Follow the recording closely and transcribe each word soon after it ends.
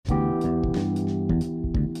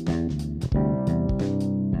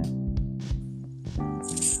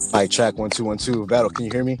Mic check 1 2 1 2. Battle, can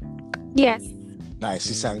you hear me? Yes. Nice,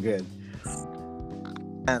 you sound good.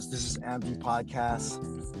 Yes, this is Ambi Podcast.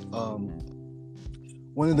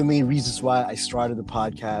 One of the main reasons why I started the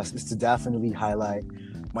podcast is to definitely highlight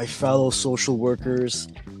my fellow social workers,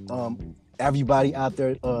 everybody out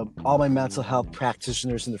there, all my mental health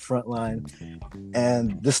practitioners in the front line.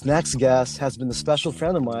 And this next guest has been a special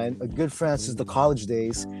friend of mine, a good friend since the college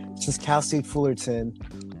days, since Cal State Fullerton.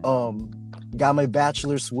 Got my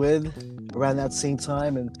bachelor's with around that same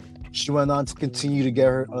time, and she went on to continue to get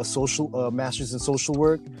her master's in social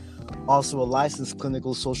work. Also a licensed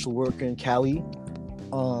clinical social worker in Cali.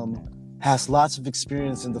 Has lots of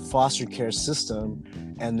experience in the foster care system,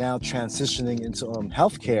 and now transitioning into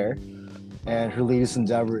healthcare. And her latest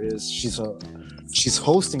endeavor is she's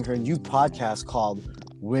hosting her new podcast called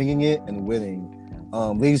Winging It and Winning.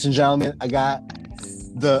 Ladies and gentlemen, I got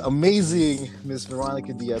the amazing Miss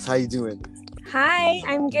Veronica Diaz. How you doing? Hi,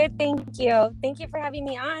 I'm good. Thank you. Thank you for having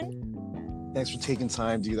me on. Thanks for taking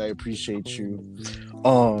time, dude. I appreciate you.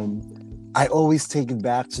 I always take it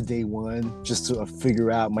back to day one just to figure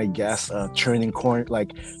out my guests' turning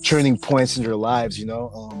points in their lives.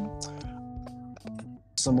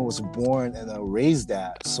 Someone was born and raised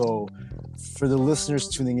at. So, for the listeners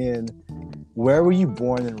tuning in, where were you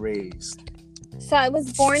born and raised? So I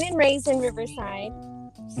was born and raised in Riverside.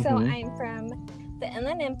 So I'm from the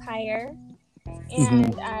Inland Empire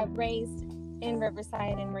and raised in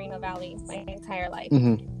Riverside and Moreno Valley my entire life.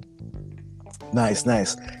 Nice.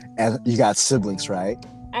 And you got siblings, right?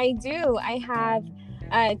 I do. I have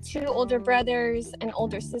 2 older brothers, an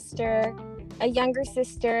older sister, a younger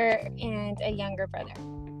sister, and a younger brother.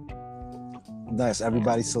 Nice.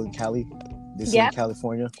 Everybody's still in Cali? They're still in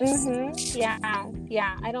California? Yeah.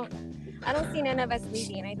 I don't see none of us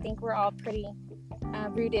leaving. I think we're all pretty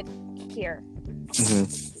rooted here.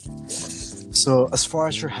 So as far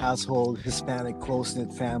as your household, Hispanic,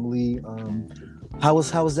 close-knit family, how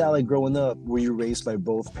was that like growing up? Were you raised by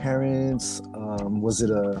both parents?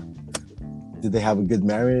 Did they have a good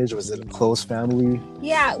marriage? Was it a close family?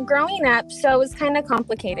 Yeah, growing up, so it was kind of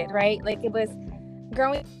complicated, right? Like it was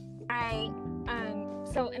growing.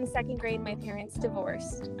 So in 2nd grade, my parents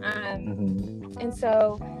divorced, and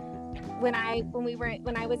so when I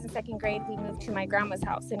was in 2nd grade, we moved to my grandma's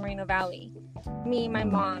house in Moreno Valley. Me, my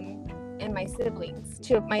mom, and my siblings,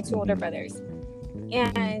 2 of my 2 older brothers,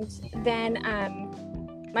 and then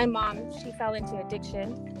my mom, she fell into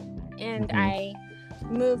addiction, and I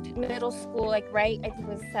moved middle school, I think it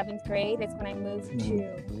was 7th grade. It's when I moved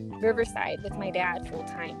to Riverside with my dad full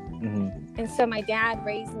time. And so my dad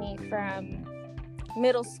raised me from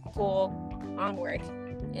middle school onward,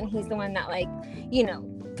 and he's the one that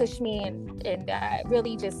pushed me and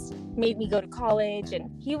really just made me go to college. And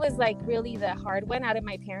he was really the hard one out of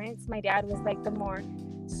my parents. My dad was the more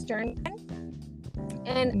stern one,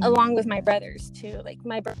 and along with my brothers too.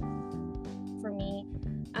 My brother, for me,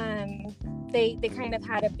 they kind of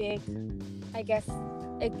had a big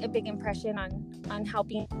impression on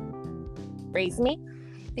helping raise me,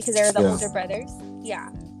 because they were the older brothers.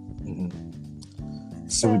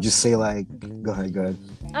 So would you say go ahead.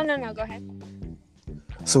 Oh no, go ahead.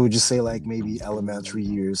 So would you say maybe elementary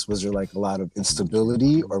years, was there a lot of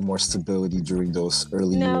instability or more stability during those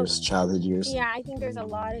early years, childhood years? Yeah, I think there's a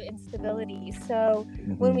lot of instability. So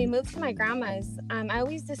when we moved to my grandma's, I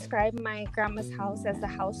always describe my grandma's house as the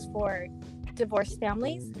house for divorced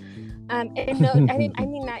families. And no, I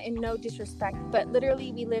mean that in no disrespect, but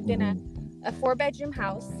literally we lived in a 4-bedroom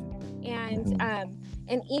house, and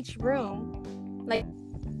in each room, my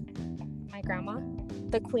grandma,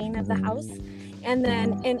 the queen of the house. And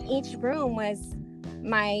then in each room was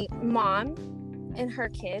my mom and her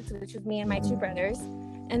kids, which was me and my 2 brothers.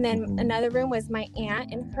 And then another room was my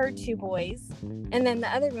aunt and her 2 boys. And then the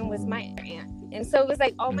other room was my aunt. And so it was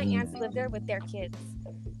all my aunts lived there with their kids.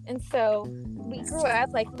 And so we grew up,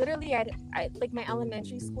 literally I my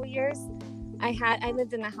elementary school years, I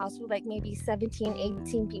lived in the house with maybe 17,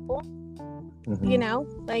 18 people,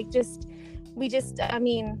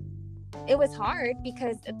 it was hard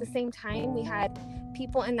because at the same time we had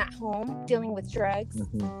people in that home dealing with drugs.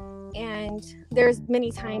 And there's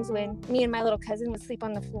many times when me and my little cousin would sleep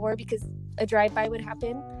on the floor because a drive-by would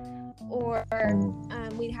happen, or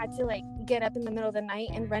we had to get up in the middle of the night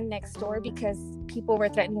and run next door because people were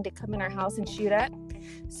threatening to come in our house and shoot up.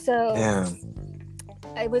 So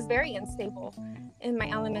I was very unstable in my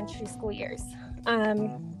elementary school years.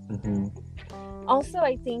 Also,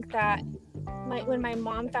 I think that when my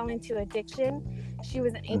mom fell into addiction, she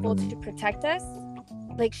wasn't able to protect us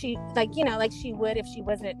like she would if she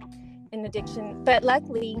wasn't in addiction. But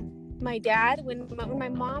luckily, my dad, when my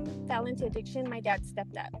mom fell into addiction, my dad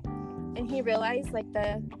stepped up, and he realized like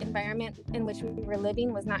the environment in which we were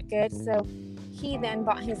living was not good. So he then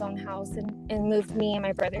bought his own house and moved me and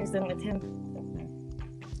my brothers in with him.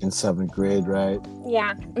 In 7th grade, right?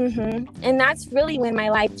 Yeah. And that's really when my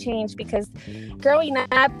life changed, because growing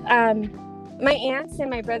up, my aunts and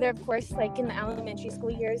my brother, of course, like in the elementary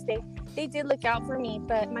school years, they did look out for me,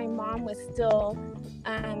 but my mom was still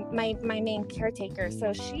my main caretaker.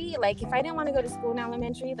 So she, like, if I didn't want to go to school in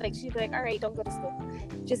elementary, like, she'd be like, all right, don't go to school,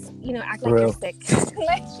 just, act like you're sick.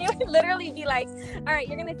 Like, she would literally be like, all right,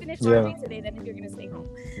 you're gonna finish laundry today then if you're gonna stay home.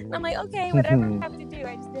 And I'm like, okay, whatever I have to do.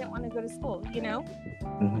 I just didn't want to go to school,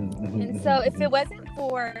 And so if it wasn't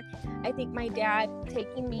for, I think, my dad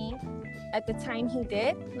taking me at the time he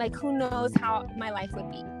did, like, who knows how my life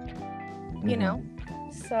would be,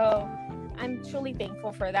 So I'm truly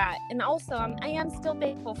thankful for that. And also I am still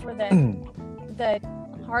thankful for the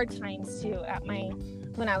hard times too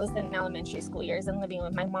when I was in elementary school years and living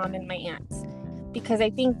with my mom and my aunts, because I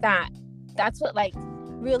think that's what like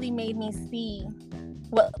really made me see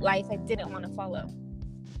what life I didn't want to follow.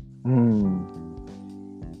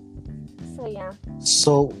 So yeah.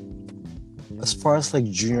 So as far as like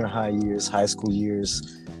junior high years, high school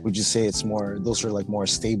years, would you say those are like more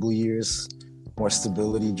stable years, more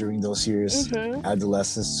stability during those years,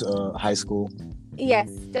 adolescence to high school? Yes,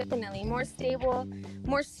 definitely. More stable,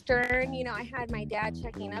 more stern. I had my dad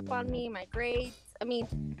checking up on me, my grades. I mean,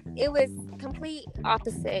 it was complete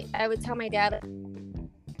opposite. I would tell my dad, I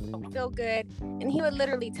don't feel good. And he would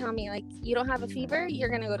literally tell me, like, you don't have a fever, you're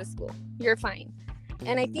going to go to school. You're fine.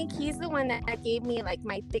 And I think he's the one that gave me like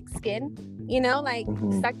my thick skin,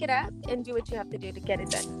 suck it up and do what you have to do to get it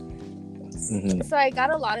done. So I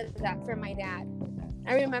got a lot of that from my dad.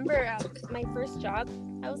 I remember my first job,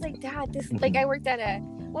 I was like, Dad, like I worked at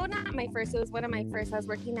not my first, it was one of my first. I was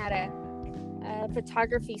working at a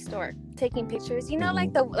photography store, taking pictures,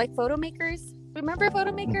 like the photo makers. Remember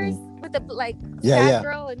photo makers with the like fat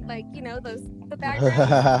girl and like, the background,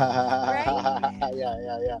 right?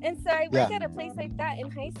 Yeah. And so I worked at a place like that in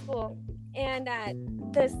high school, and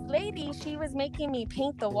this lady, she was making me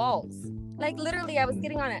paint the walls. Like literally, I was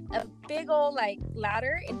getting on a big old like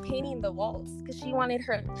ladder and painting the walls because she wanted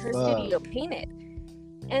her studio painted.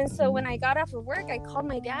 And so when I got off of work, I called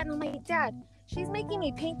my dad and I'm like, Dad, she's making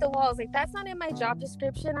me paint the walls. Like, that's not in my job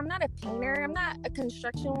description. I'm not a painter. I'm not a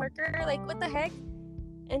construction worker. Like, what the heck?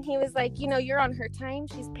 And he was like, you're on her time.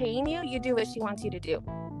 She's paying you. You do what she wants you to do.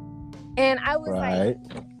 And I was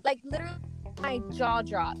like literally my jaw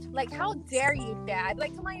dropped. Like, how dare you, Dad?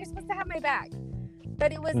 Like, come on, you're supposed to have my back.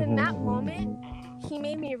 But it was in that moment, he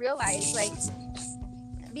made me realize, like,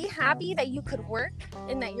 be happy that you could work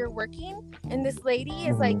and that you're working. And this lady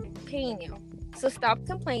is like paying you. So stop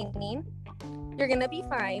complaining. You're going to be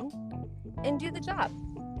fine and do the job.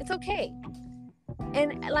 It's okay.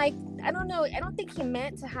 And like, I don't know. I don't think he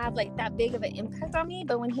meant to have like that big of an impact on me.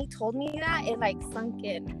 But when he told me that, it like sunk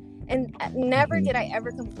in. And never did I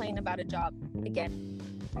ever complain about a job again.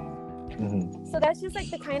 So that's just like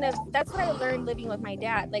that's what I learned living with my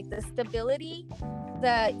dad. Like the stability,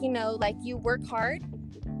 like you work hard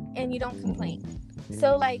and you don't complain.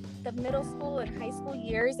 So like the middle school and high school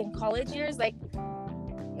years and college years, like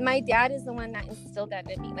my dad is the one that instilled that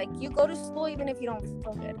in me. Like, you go to school even if you don't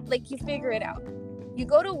feel good. Like, you figure it out. You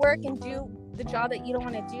go to work and do the job that you don't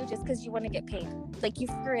want to do just because you want to get paid. Like, you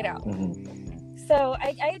figure it out. So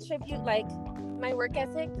I attribute like my work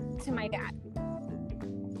ethic to my dad.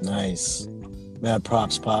 Nice. Mad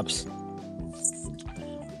props, Pops.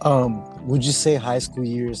 Would you say high school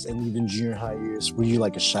years and even junior high years, were you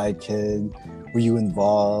like a shy kid? Were you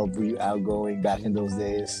involved? Were you outgoing back in those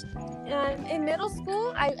days? In middle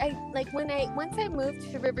school, I like once I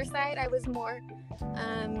moved to Riverside, I was more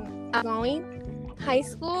outgoing. High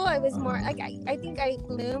school, I was more like I think I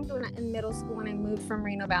bloomed in middle school when I moved from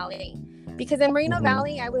Moreno Valley, because in Moreno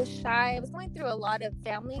Valley I was shy. I was going through a lot of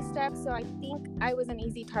family stuff, so I think I was an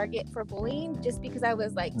easy target for bullying just because I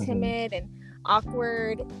was like timid and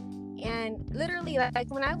awkward. And literally, like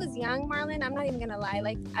when I was young, Marlon, I'm not even gonna lie,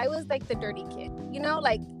 like I was like the dirty kid,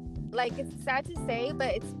 like it's sad to say,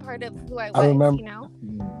 but it's part of who I was. I remember,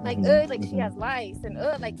 like like she has lice, and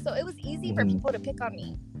like, so it was easy for people to pick on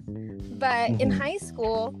me. But in high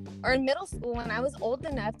school or in middle school, when I was old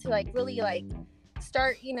enough to like really like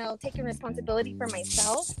start, taking responsibility for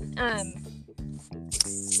myself,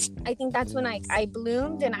 I think that's when I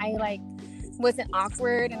bloomed, and I like wasn't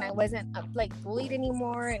awkward, and I wasn't like bullied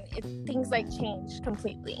anymore, and things like changed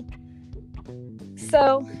completely.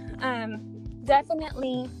 So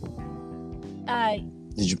definitely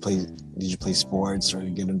Did you play sports or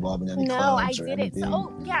get involved in any No, I clubs or didn't. So,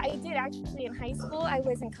 anything? yeah, I did actually. In high school, I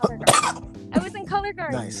was in color guard. I was in color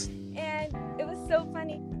guard. Nice. And it was so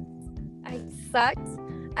funny. I sucked.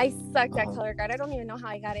 at color guard. I don't even know how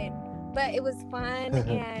I got in, but it was fun.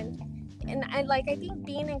 and I think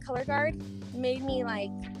being in color guard made me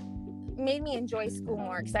enjoy school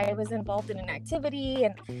more because I was involved in an activity,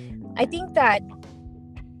 and I think that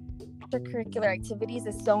extracurricular activities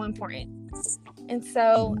is so important. And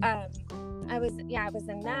so I was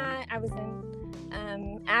in that. I was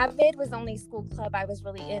in Avid was the only school club I was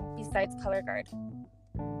really in besides color guard.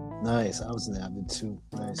 Nice. I was in Avid too.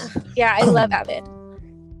 Nice. Yeah, I love Avid.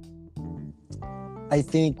 I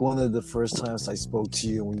think one of the first times I spoke to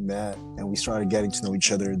you and we met and we started getting to know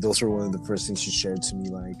each other, those were one of the first things you shared to me.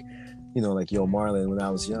 Like, yo, Marlon, when I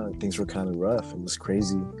was young, things were kind of rough. It was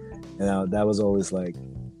crazy. And that was always like,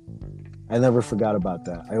 I never forgot about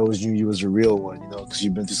that. I always knew you was a real one, because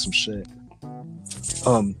you've been through some shit.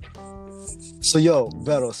 So,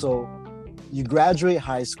 Vero, so you graduate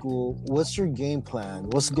high school. What's your game plan?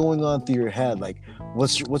 What's going on through your head? Like,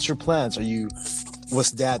 what's your plans?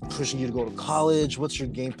 Was dad pushing you to go to college? What's your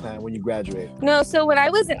game plan when you graduate? No, so when I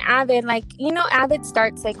was in Avid, Avid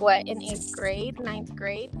starts in 8th grade, 9th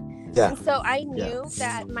grade. Yeah. And so I knew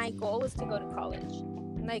that my goal was to go to college.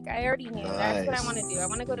 I already knew that's what I want to do. I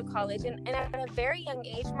want to go to college. And at a very young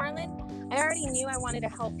age, Marlon, I already knew I wanted to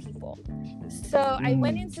help people. So I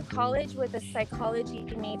went into college with a psychology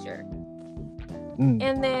major.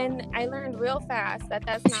 And then I learned real fast that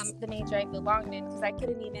that's not the major I belonged in because I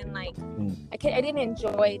couldn't even I didn't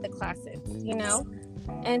enjoy the classes,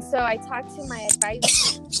 And so I talked to my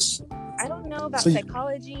advisor. I don't know about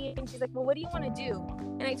psychology. And she's like, well, what do you want to do?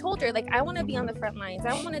 And I told her, I want to be on the front lines.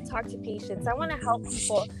 I want to talk to patients. I want to help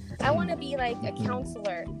people. I want to be a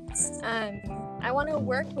counselor. I want to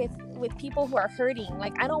work with people who are hurting.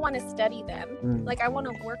 I don't want to study them. I want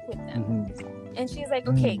to work with them. And she's like,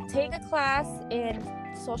 okay, take a class in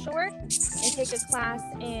social work and take a class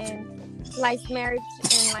in marriage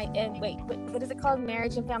and what is it called?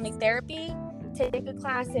 Marriage and family therapy. Take a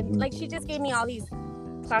class in she just gave me all these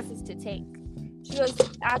classes to take. She goes,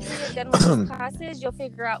 after you're done with these classes, you'll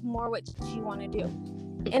figure out more what you want to do.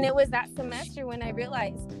 And it was that semester when I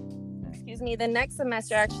realized, the next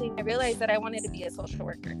semester actually, I realized that I wanted to be a social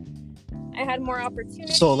worker. I had more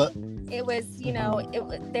opportunity. It was,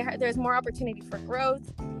 there's more opportunity for growth.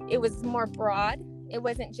 It was more broad. It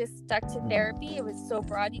wasn't just stuck to therapy. It was so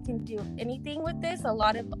broad. You can do anything with this. A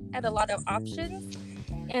lot of options.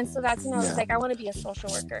 And so that's when I was I want to be a social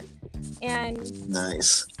worker. And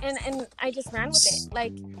nice. And I just ran with it.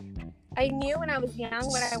 I knew when I was young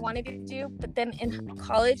what I wanted to do, but then in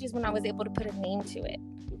college is when I was able to put a name to it.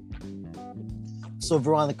 So,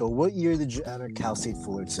 Veronica, what year did you enter Cal State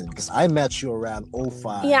Fullerton? Because I met you around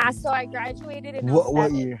 2005. Yeah, so I graduated in 2007.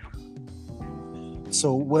 What year?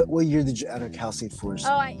 So, what year did you enter Cal State Fullerton?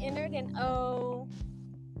 Oh, I entered in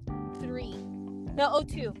 2003. No,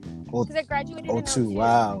 2002. Because I graduated in 2002.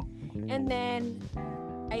 Wow. And then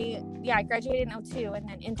I graduated in 2002 and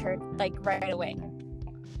then entered right away.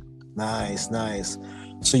 Nice.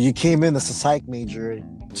 So you came in as a psych major,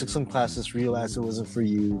 took some classes, realized it wasn't for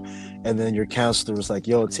you, and then your counselor was like,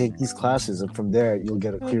 yo, take these classes, and from there you'll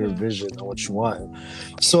get a clearer vision on what you want.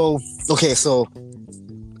 So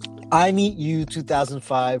I meet you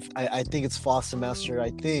 2005. I think it's fall semester.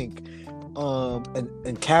 I think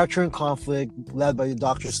and Character and Conflict, led by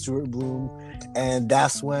Dr. Stuart Bloom, and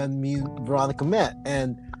that's when me and Veronica met.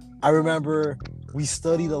 And I remember we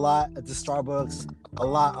studied a lot at the Starbucks, a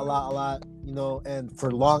lot, and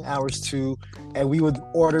for long hours too. And we would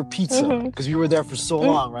order pizza because we were there for so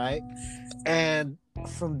long, right? And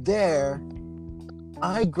from there,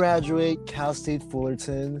 I graduate Cal State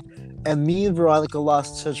Fullerton, and me and Veronica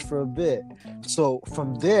lost touch for a bit. So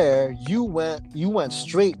from there, you went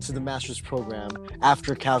straight to the master's program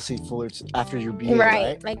after Cal State Fullerton, after your BA,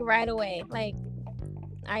 right? Right away.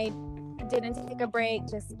 I didn't take a break,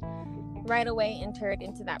 just right away entered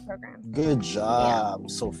into that program. Good job. I'm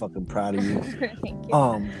so fucking proud of you. Thank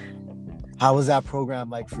you. How was that program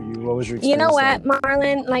like for you? What was your experience? You know what,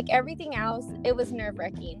 Marlon? Everything else, it was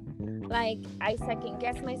nerve-wracking. I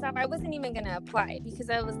second-guessed myself. I wasn't even going to apply because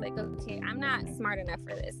I was like, okay, I'm not smart enough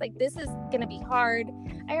for this. This is going to be hard.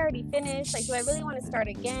 I already finished. Do I really want to start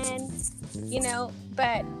again?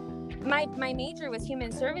 But my major was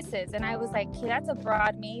human services, and I was like, okay, that's a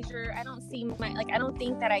broad major. I don't see I don't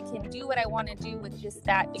think that I can do what I want to do with just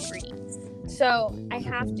that degree. So I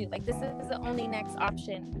have to, this is the only next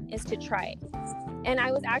option is to try it. And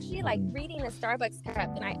I was actually reading the Starbucks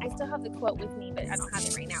cup, and I still have the quote with me, but I don't have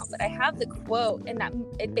it right now. But I have the quote, and that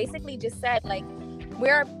it basically just said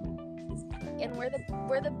we're and we're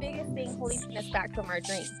the biggest thing holding us back from our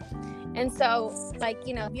dream. And so, like,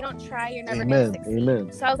 you know, if you don't try, you're never going to succeed.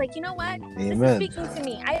 Amen. So I was like, you know what? Amen. This is speaking to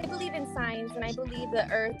me. I believe in signs, and I believe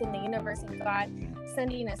the earth and the universe and God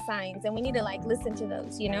sending us signs, and we need to like listen to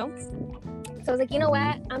those, you know? So I was like, you know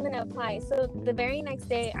what? I'm going to apply. So the very next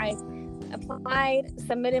day I applied,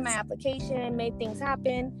 submitted my application, made things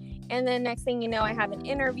happen. And then next thing you know, I have an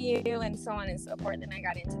interview and so on and so forth. And I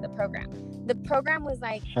got into the program. The program was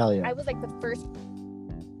like, hell yeah. I was like the first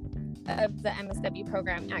of the MSW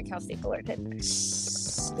program at Cal State Fullerton.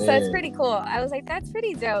 So it's pretty cool. I was like, that's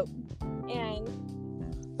pretty dope. And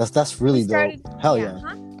that's really dope. Hell yeah.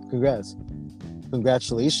 Huh?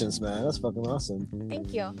 Congratulations, man. That's fucking awesome.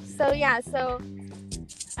 Thank you. So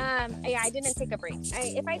I didn't take a break.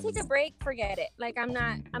 If I take a break, forget it. Like I'm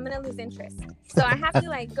gonna lose interest. So I have to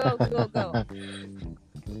like go.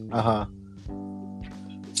 Uh-huh.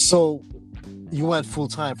 So you went full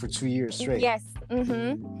time for 2 years straight? Yes.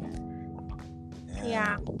 Mm-hmm.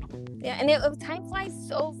 Yeah. And time flies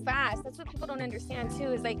so fast. That's what people don't understand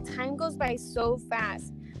too, is like time goes by so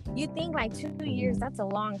fast. You think like 2 years, that's a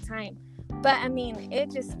long time. But I mean,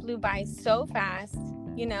 it just flew by so fast,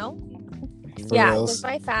 you know? It goes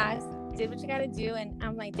by fast. Did what you gotta do. And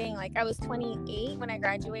I'm like, dang, like I was 28 when I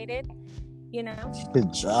graduated, you know?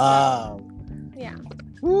 Good job. Yeah.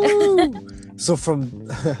 So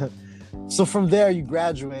from there you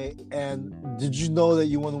graduate, and did you know that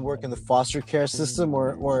you want to work in the foster care system,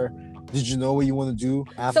 or did you know what you want to do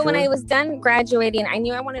after? So when I was done graduating, I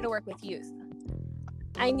knew I wanted to work with youth.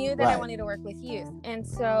 I knew that I wanted to work with youth. And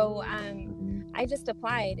so I just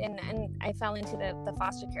applied and I fell into the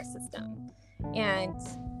foster care system. And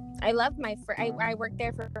I loved I worked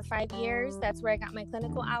there for 5 years. That's where I got my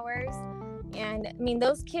clinical hours. And I mean,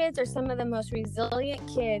 those kids are some of the most resilient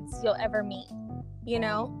kids you'll ever meet, you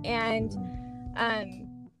know? And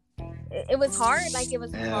it was hard. Like, it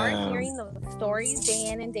was hard hearing the stories day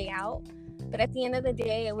in and day out. But at the end of the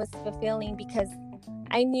day, it was fulfilling because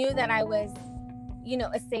I knew that I was, you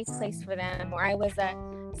know, a safe place for them, or I was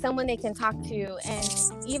someone they can talk to. And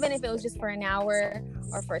even if it was just for an hour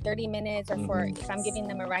or for 30 minutes or for if I'm giving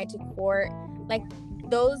them a ride to court, like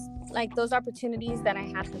those opportunities that I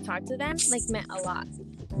have to talk to them like meant a lot,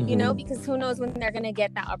 you know, because who knows when they're going to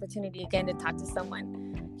get that opportunity again to talk to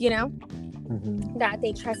someone, you know, that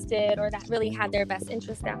they trusted or that really had their best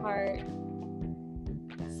interest at heart.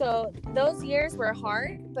 So those years were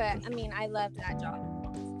hard, but I mean, I loved that job.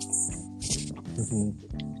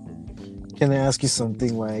 Can I ask you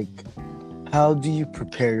something, like, how do you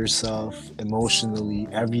prepare yourself emotionally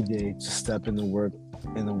every day to step in the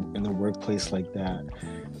workplace like that?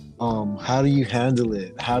 How do you handle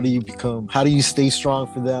it? How do you stay strong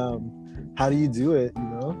for them? How do you do it, you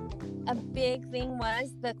know? A big thing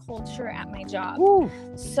was the culture at my job. Woo.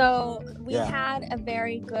 So we had a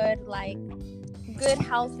very good,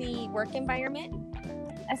 healthy work environment,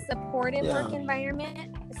 a supportive work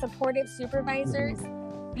environment, supportive supervisors.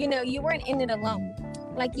 You know, you weren't in it alone.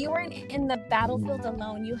 Like, you weren't in the battlefield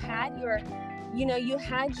alone. You had your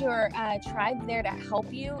tribe there to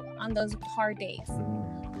help you on those hard days.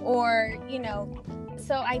 Or, you know,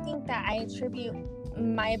 so I think that I attribute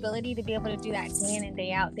my ability to be able to do that day in and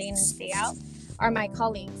day out, are my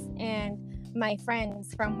colleagues and my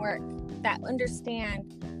friends from work that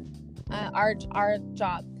understand our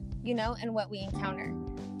job, you know, and what we encounter,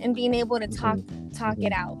 and being able to talk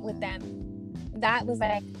it out with them. That was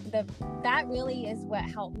like that really is what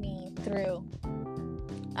helped me through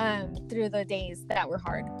the days that were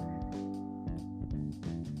hard.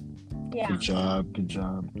 Yeah. Good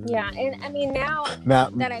job. Yeah. And I mean, now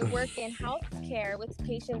that I work in healthcare with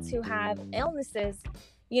patients who have illnesses,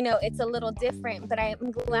 you know, it's a little different, but I'm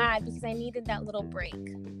glad because I needed that little break,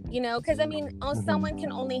 you know, because I mean, someone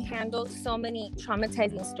can only handle so many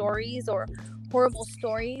traumatizing stories or horrible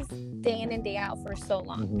stories day in and day out for so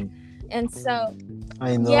long. And so,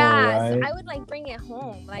 I know, right? So I would like bring it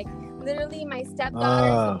home. Like, literally, my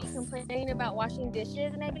stepdaughter would be complaining about washing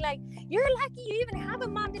dishes, and I'd be like, "You're lucky you even have a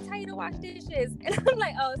mom to tell you to wash dishes." And I'm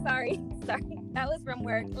like, "Oh, sorry, that was from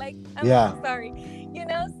work." Like, I'm so sorry, you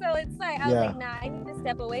know. So it's like I was like, "Nah, I need to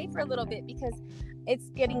step away for a little bit because it's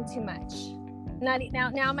getting too much."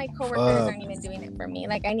 Now my coworkers aren't even doing it for me.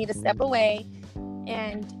 Like, I need to step away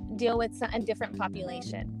and deal with a different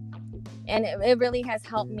population, and it really has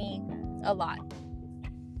helped me a lot.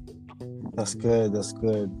 That's good.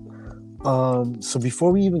 So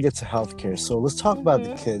before we even get to healthcare, so let's talk about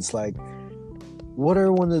the kids. Like, what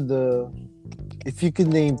are if you could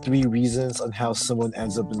name 3 reasons on how someone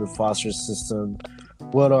ends up in the foster system,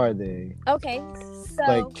 what are they? Okay, so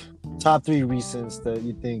like top 3 reasons that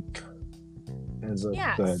you think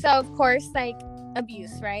Yeah. Go ahead. So of course, like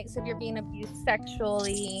abuse, right? So if you're being abused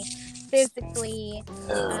sexually, physically,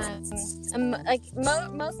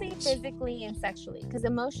 mostly physically and sexually, because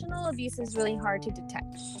emotional abuse is really hard to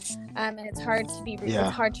detect, and it's hard to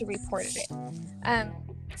it's hard to report it.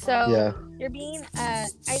 So you're being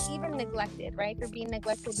even neglected, right? You're being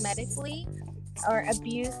neglected medically, or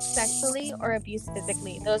abused sexually, or abused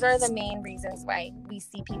physically. Those are the main reasons why we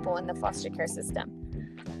see people in the foster care system.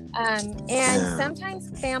 And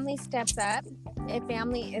sometimes family steps up. If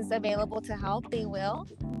family is available to help, they will.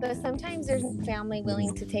 But sometimes there's no family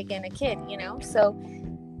willing to take in a kid, So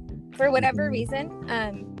for whatever reason,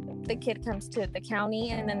 the kid comes to the county,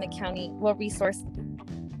 and then the county will resource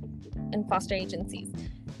and foster agencies.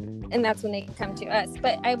 And that's when they come to us.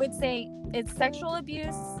 But I would say it's sexual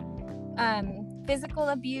abuse, physical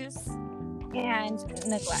abuse, and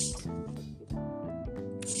neglect.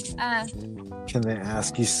 Can I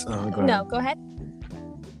ask you? No, go ahead.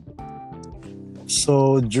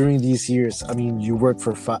 So during these years, I mean, you worked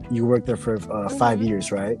there for 5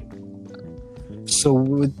 years, right?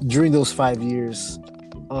 So during those 5 years,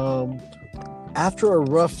 after a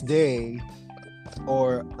rough day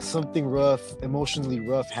or something rough, emotionally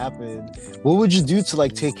rough happened, what would you do to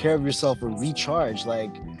like take care of yourself or recharge?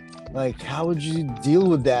 Like how would you deal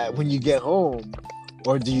with that when you get home,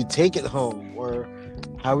 or do you take it home, or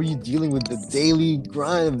how are you dealing with the daily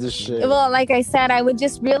grind of this shit? Well, like I said, I would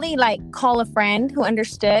just really like call a friend who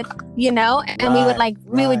understood, and we would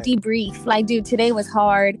we would debrief. Like, dude, today was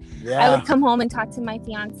hard. I would come home and talk to my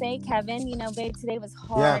fiance, Kevin. Babe, today was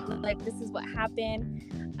hard. Like, this is what happened.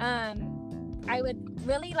 I would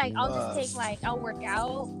really I'll just take I'll work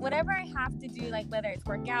out, whatever I have to do, like whether it's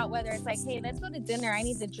work out, whether it's like, hey, let's go to dinner. I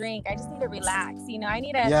need to drink. I just need to relax. I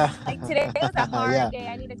need to like today was a hard day.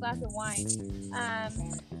 I need a glass of wine.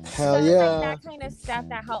 That kind of stuff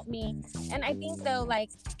that helped me. And I think though,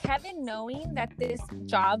 like Kevin, knowing that this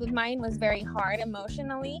job of mine was very hard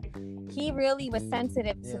emotionally, he really was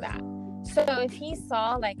sensitive to that. So if he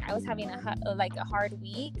saw like I was having a hard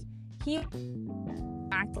week, he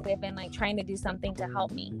active and like trying to do something to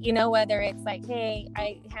help me, whether it's like, hey,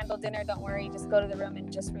 I handled dinner, don't worry, just go to the room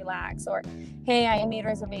and just relax, or hey, I made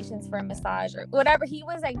reservations for a massage, or whatever. He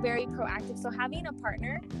was like very proactive. So having a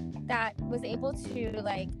partner that was able to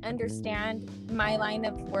like understand my line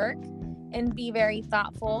of work and be very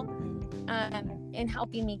thoughtful in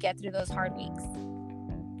helping me get through those hard weeks,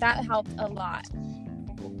 that helped a lot.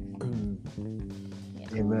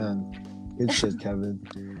 Amen. Good shit, Kevin.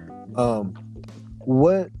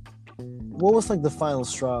 What was like the final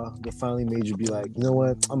straw that finally made you be like, you know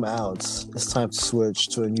what, I'm out. It's time to switch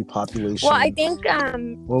to a new population? Well, I think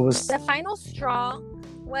what was the final straw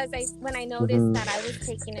was when I noticed that I was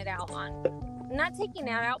taking it out on, not taking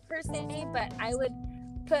it out per se, but I would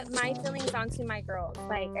put my feelings onto my girls.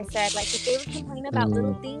 Like I said, like if they would complain about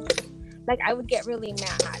little things, like I would get really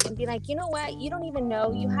mad and be like, you know what, you don't even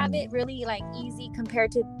know, you have it really like easy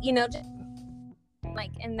compared to, just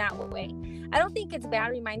like in that way. I don't think it's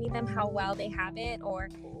bad reminding them how well they have it, or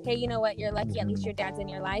hey, you know what, you're lucky, at least your dad's in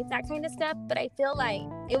your life, that kind of stuff. But I feel like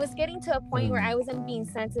it was getting to a point where I wasn't being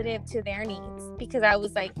sensitive to their needs, because I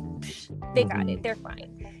was like, they got it, they're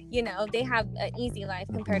fine, they have an easy life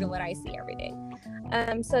compared to what I see every day.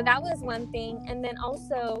 So that was one thing. And then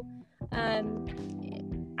also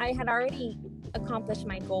I had already accomplished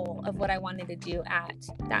my goal of what I wanted to do at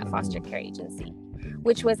that foster care agency,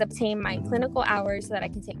 which was obtain my clinical hours so that I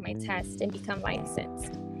can take my test and become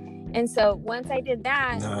licensed. And so once I did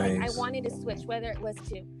that, I wanted to switch, whether it was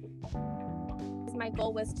to, my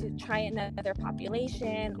goal was to try another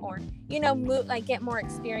population, or, move, like get more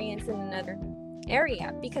experience in another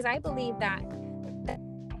area, because I believe that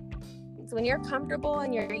when you're comfortable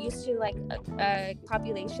and you're used to like a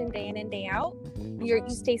population day in and day out, you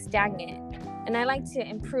stay stagnant. And I like to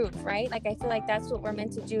improve, right? Like I feel like that's what we're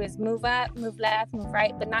meant to do, is move up, move left, move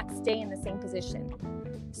right, but not stay in the same position.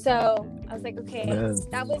 So I was like, okay,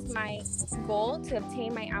 that was my goal, to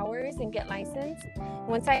obtain my hours and get licensed.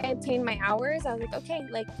 Once I obtained my hours, I was like, okay,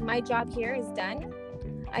 like my job here is done.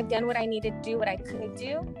 I've done what I needed to do, what I could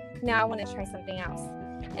do. Now I want to try something else.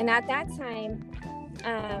 And at that time,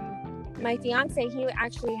 my fiance, he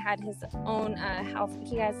actually had his own health.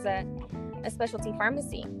 He has a specialty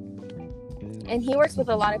pharmacy. And he works with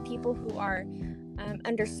a lot of people who are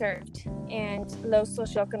underserved and low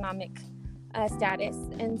socioeconomic status.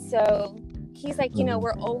 And so he's like,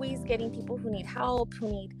 we're always getting people who need help,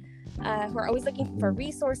 who are always looking for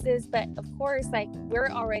resources. But of course, like we're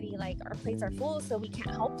already like, our plates are full, so we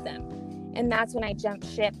can't help them. And that's when I jumped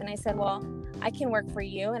ship and I said, well, I can work for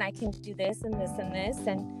you and I can do this and this and this.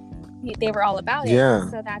 And they were all about it.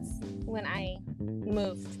 So that's when I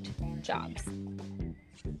moved jobs.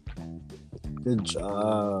 Good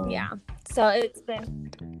job. Yeah. So it's been...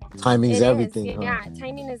 Timing's everything, huh? Yeah,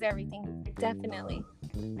 timing is everything. Definitely.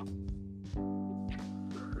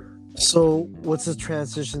 So what's the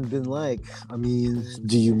transition been like? I mean,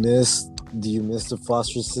 do you miss the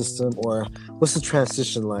foster system, or what's the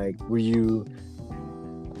transition like?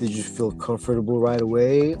 Did you feel comfortable right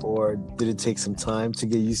away, or did it take some time to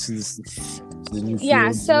get used to the new field?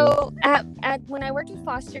 Yeah, so at when I worked with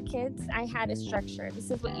foster kids, I had a structure. This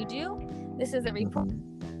is what you do. This is a report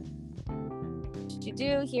you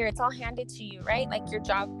do here. It's all handed to you, right? Like your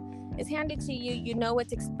job is handed to you. You know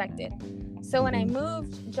what's expected. So when I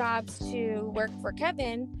moved jobs to work for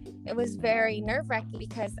Kevin, it was very nerve-wracking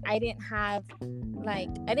because I didn't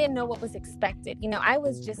know what was expected. You know, I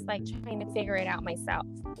was just like trying to figure it out myself.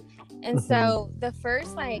 And so the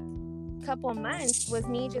first like couple months was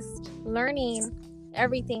me just learning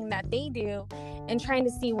everything that they do and trying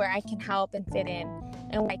to see where I can help and fit in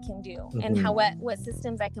and what I can do and what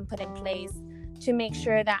systems I can put in place to make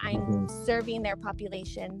sure that I'm serving their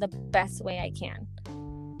population the best way I can.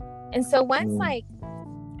 And so once I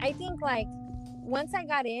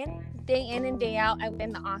got in, day in and day out, I was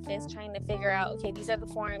in the office trying to figure out, okay, these are the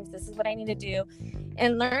forms, this is what I need to do,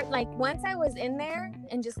 and learn. Like once I was in there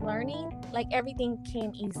and just learning, like everything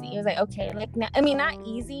came easy. It was like, okay, like not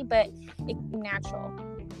easy, but it natural.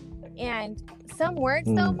 And some words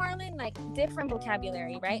though, Marlon, like different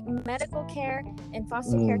vocabulary, right? Medical care and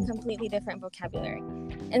foster care, completely different vocabulary.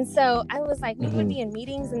 And so I was like, we would be in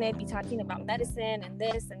meetings and they'd be talking about medicine and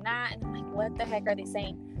this and that, and I'm like, what the heck are they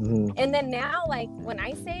saying? And then now, like when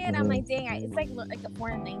I say it, I'm like, dang, it's like a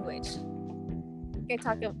foreign language.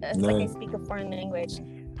 Like I speak a foreign language.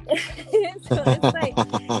 So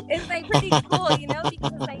it's like pretty cool, you know,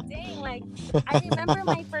 because it's like, dang, like I remember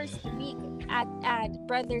my first week at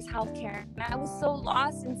Brothers Healthcare, and I was so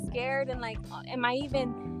lost and scared and like, am I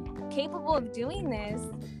even capable of doing this?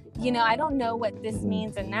 You know, I don't know what this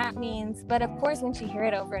means and that means, but of course once you hear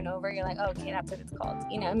it over and over, you're like, oh, okay, that's what it's called,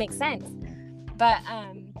 you know, it makes sense. But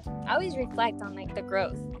I always reflect on like the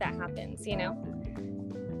growth that happens, you know.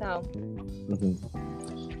 So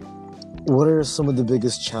what are some of the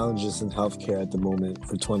biggest challenges in healthcare at the moment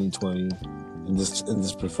for 2020 in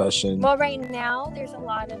this profession? Well, right now there's a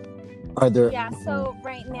lot of so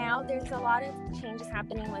right now there's a lot of changes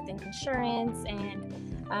happening with insurance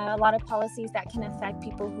and a lot of policies that can affect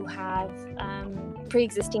people who have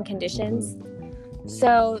pre-existing conditions.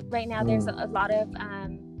 So right now there's a lot of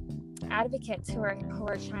advocates who are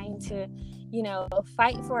trying to, you know,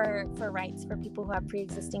 fight for rights for people who have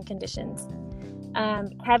pre-existing conditions.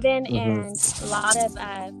 Kevin and a lot of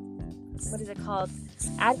what is it called,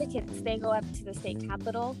 advocates, they go up to the state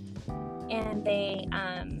capitol and they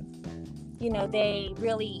you know, they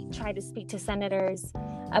really try to speak to senators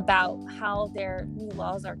about how their new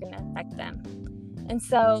laws are going to affect them. And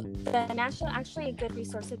so actually a good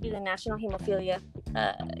resource would be the National Hemophilia,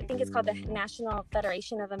 I think it's called the National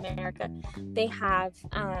Federation of America. They have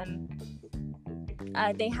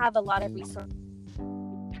a lot of resources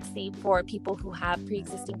for people who have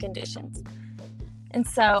pre-existing conditions. And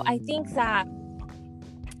so I think that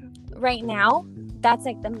right now, that's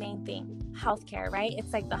like the main thing, healthcare, right?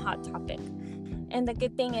 It's like the hot topic. And the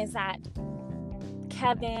good thing is that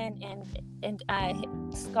Kevin and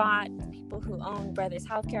Scott, people who own Brothers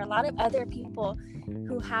Healthcare, a lot of other people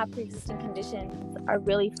who have pre-existing conditions are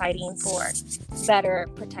really fighting for better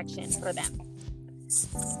protection for them.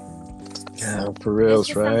 Yeah, for real,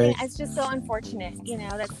 right? It's just so unfortunate, you know.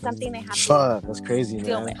 That's something they have to that's crazy,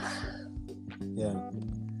 deal man. with. Yeah.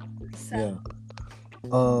 So. Yeah.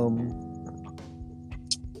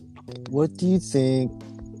 What do you think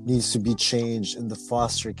needs to be changed in the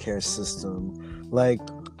foster care system? Like,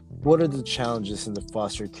 what are the challenges in the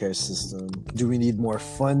foster care system? Do we need more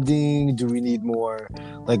funding? Do we need more,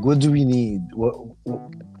 like, what do we need?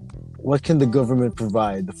 What can the government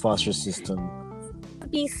provide the foster system?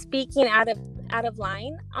 Be speaking out of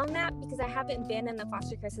line on that because I haven't been in the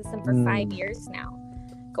foster care system for 5 years now,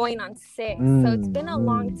 going on 6. So it's been a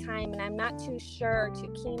long time, and I'm not too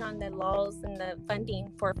keen on the laws and the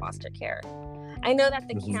funding for foster care. I know that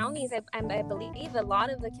the counties, I believe a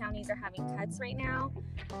lot of the counties are having cuts right now.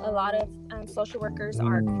 A lot of social workers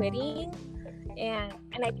are quitting, and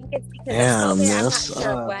I think it's because of COVID. I'm not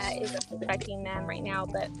sure what is affecting them right now,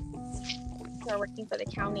 but who are working for the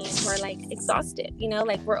county who are like exhausted, you know,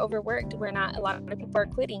 like we're overworked. A lot of people are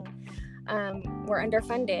quitting. We're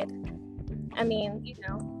underfunded. I mean, you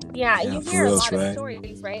know, you hear a lot of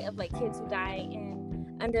stories, right, of like kids who die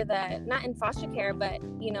not in foster care, but,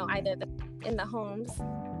 you know, either in the homes,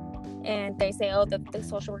 and they say, oh, the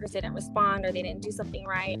social workers didn't respond, or they didn't do something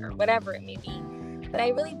right, or whatever it may be. But I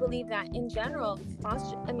really believe that in general,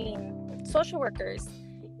 social workers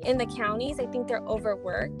in the counties, I think they're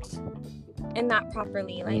overworked and not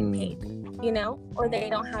properly paid, you know, or they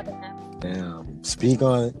don't have enough. Damn. Speak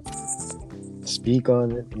on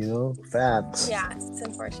it, you know, facts. Yeah, it's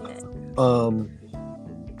unfortunate.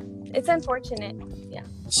 It's unfortunate. Yeah.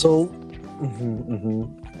 So,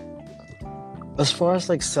 as far as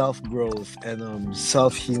like self-growth and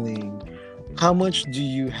self-healing, how much do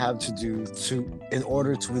you have to do in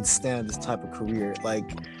order to withstand this type of career? Like,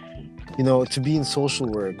 you know, to be in social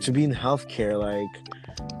work, to be in healthcare, like,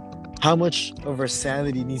 how much of our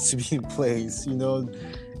sanity needs to be in place? You know,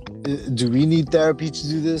 do we need therapy to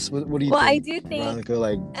do this? What do you think? Well, I do think, Veronica,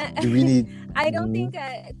 like, do we need? I don't think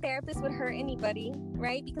a therapist would hurt anybody,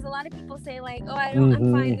 right? Because a lot of people say like, oh,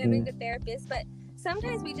 I'm fine, I don't need a therapist, but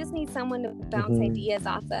sometimes we just need someone to bounce ideas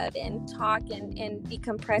off of and talk and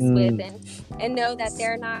decompress with and know that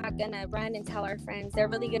they're not gonna run and tell our friends. They're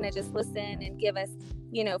really gonna just listen and give us,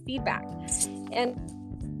 you know, feedback. And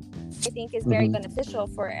I think is very beneficial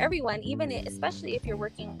for everyone, even especially if you're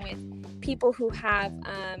working with people who have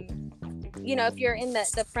you know, if you're in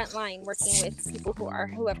the front line working with people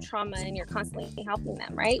who have trauma and you're constantly helping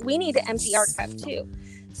them, right? We need to empty our cup too.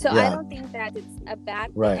 So I don't think that it's a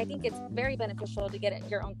bad thing. Right. I think it's very beneficial to get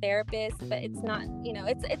your own therapist, but it's not, you know,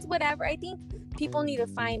 it's whatever. I think people need to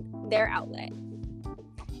find their outlet.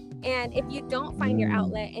 And if you don't find your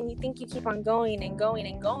outlet and you think you keep on going and going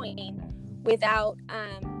and going without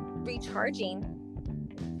recharging,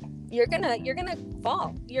 you're gonna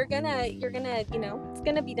fall. You're gonna, you know, it's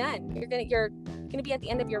gonna be done. You're gonna be at the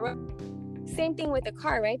end of your rope. Same thing with a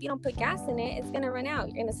car, right? If you don't put gas in it, it's gonna run out.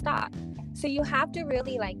 You're gonna stop. So you have to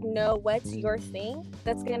really like know what's your thing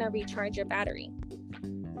that's gonna recharge your battery,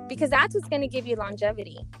 because that's what's gonna give you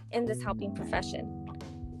longevity in this helping profession.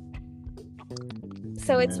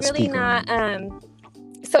 So it's really not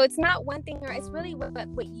so it's not one thing, or it's really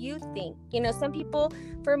what you think. You know, some people,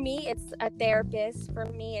 for me, it's a therapist. For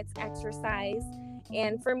me, it's exercise.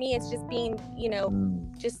 And for me, it's just being, you know,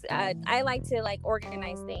 just, I like to like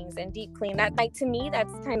organize things and deep clean. That, like, to me,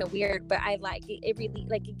 that's kind of weird, but I like it. It really,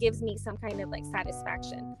 like, it gives me some kind of like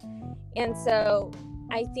satisfaction. And so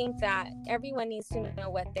I think that everyone needs to know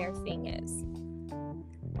what their thing is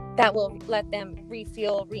that will let them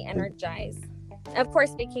refuel, re-energize. Of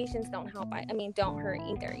course, vacations don't help. I mean, don't hurt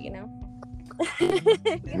either, you know?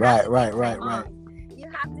 Right. You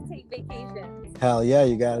have to take vacations. Hell yeah,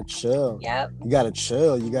 you gotta chill. Yep. You gotta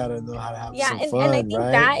chill. You gotta know how to have some fun, and I think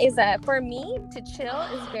right? that is for me to chill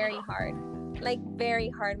is very hard. Like, very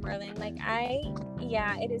hard, Marlon. Like,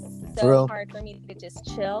 it is so hard for me to just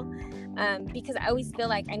chill, because I always feel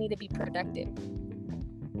like I need to be productive.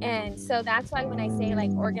 And so that's why when I say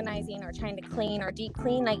like organizing or trying to clean or deep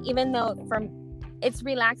clean, like, even though it's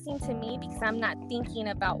relaxing to me because I'm not thinking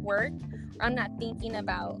about work, or I'm not thinking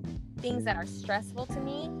about things that are stressful to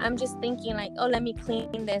me. I'm just thinking like, oh, let me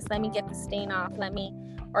clean this, let me get the stain off, let me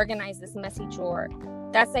organize this messy drawer.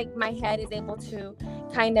 That's like, my head is able to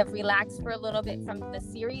kind of relax for a little bit from the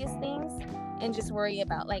serious things and just worry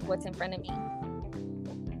about like what's in front of me.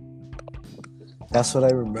 That's what I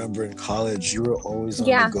remember in college. You were always on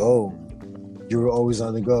the go. You were always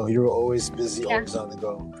on the go. You were always busy, always on the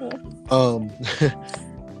go.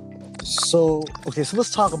 So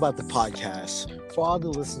let's talk about the podcast. For all the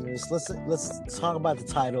listeners, let's talk about the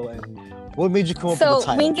title and what made you come up with the title.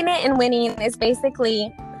 So, Winging It and Winning is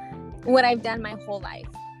basically what I've done my whole life.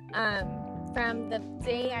 From the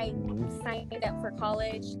day I signed up for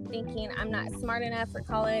college, thinking I'm not smart enough for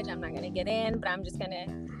college, I'm not going to get in, but I'm just going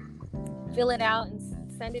to fill it out and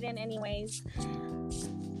send it in anyways,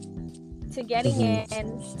 to getting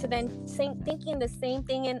in, to then thinking the same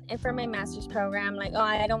thing in for my master's program, like, oh,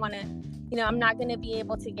 I don't want to, you know, I'm not going to be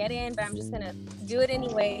able to get in, but I'm just going to do it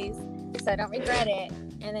anyways so I don't regret it,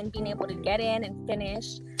 and then being able to get in and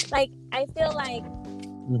finish. Like, I feel like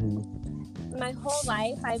my whole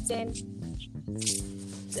life I've been this,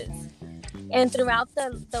 and throughout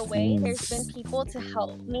the way there's been people to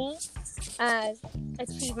help me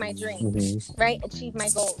achieve my dreams, right? Achieve my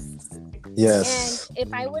goals. Yes. And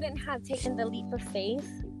if I wouldn't have taken the leap of faith,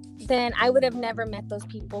 then I would have never met those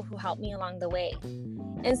people who helped me along the way.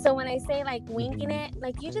 And so when I say like winging it,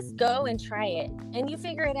 like, you just go and try it and you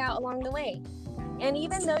figure it out along the way. And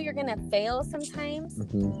even though you're gonna fail sometimes,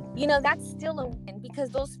 you know, that's still a win,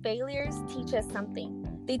 because those failures teach us something.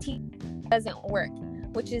 They teach what doesn't work,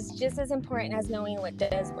 which is just as important as knowing what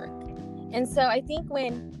does work. And so I think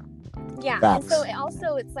and so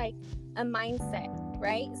it's like a mindset.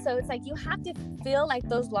 right? So it's like you have to feel like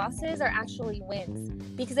those losses are actually wins,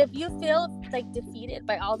 because if you feel like defeated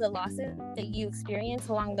by all the losses that you experience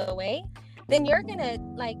along the way, then you're gonna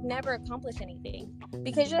like never accomplish anything,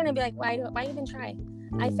 because you're gonna be like, why even try?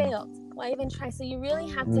 I failed. Why even try? So you really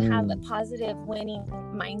have to have a positive winning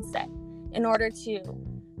mindset in order to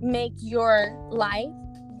make your life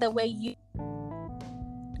the way you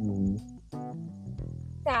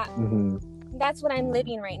that's what I'm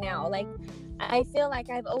living right now. Like, I feel like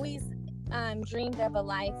I've always dreamed of a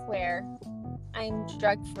life where I'm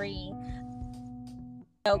drug free,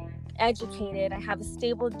 educated, I have a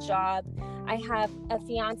stable job, I have a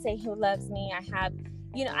fiance who loves me, I have,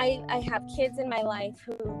 I have kids in my life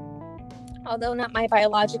who, although not my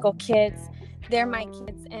biological kids, they're my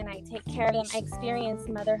kids, and I take care of them. I experience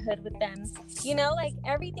motherhood with them. Like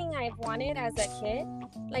everything I've wanted as a kid,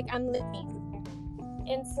 like I'm living.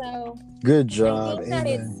 And so good job. I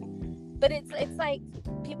think that it's like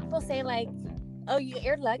people say like, oh,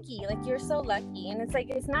 you're lucky, like you're so lucky, and it's like,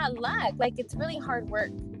 it's not luck, like it's really hard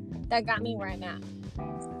work that got me where I'm at,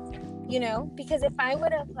 because if I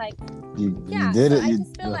would have like you did it. I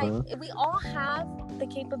just feel like we all have the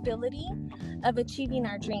capability of achieving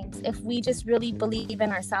our dreams if we just really believe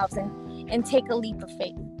in ourselves and take a leap of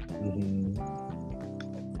faith.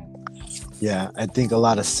 Yeah, I think a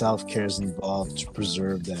lot of self-care is involved to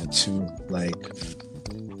preserve that too. Like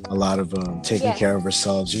a lot of taking care of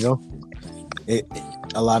ourselves, a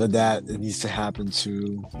lot of that needs to happen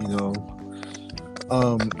too,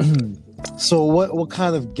 So what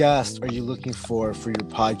kind of guest are you looking for your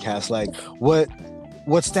podcast? Like what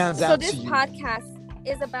stands out to you? So this podcast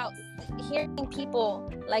is about hearing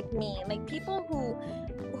people like me, like people who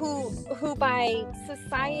by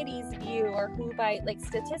society's view, or who by like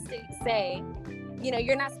statistics say,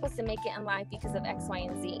 you're not supposed to make it in life because of X, Y,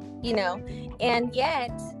 and Z, and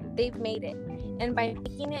yet they've made it. And by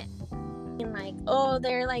making it like, oh,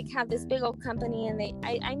 they're like have this big old company, and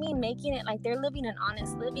I mean making it like they're living an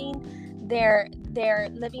honest living, they're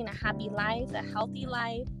living a happy life, a healthy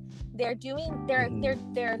life, they're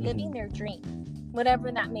living their dream,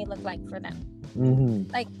 whatever that may look like for them.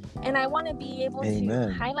 Like, and I want to be able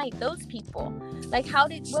to highlight those people. Like,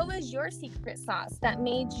 what was your secret sauce that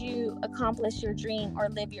made you accomplish your dream or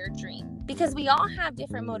live your dream? Because we all have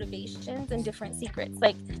different motivations and different secrets.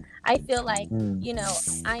 Like, I feel like,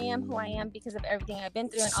 I am who I am because of everything I've been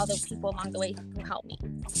through and all those people along the way who helped me,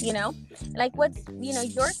 like what's,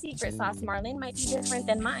 your secret sauce, Marlon, might be different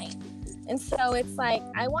than mine. And so it's like,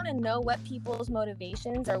 I want to know what people's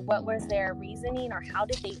motivations, or what was their reasoning, or how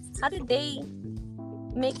did they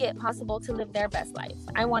make it possible to live their best life.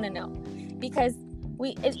 I want to know, because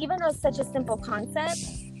even though it's such a simple concept,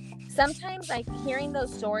 sometimes like hearing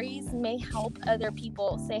those stories may help other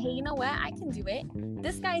people say, hey, you know what? I can do it.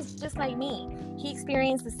 This guy's just like me. He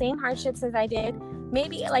experienced the same hardships as I did.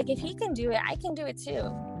 Maybe like if he can do it, I can do it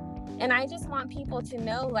too. And I just want people to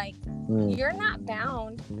know, like, you're not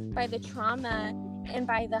bound by the trauma and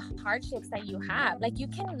by the hardships that you have. Like, you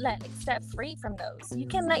can step free from those. You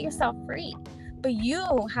can let yourself free, but you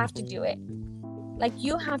have to do it. Like,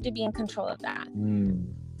 you have to be in control of that.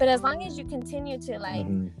 But as long as you continue to like,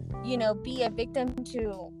 be a victim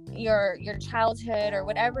to your childhood, or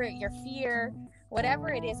whatever, your fear, whatever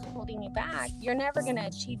it is holding you back, you're never going to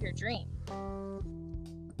achieve your dream.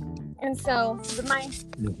 And so my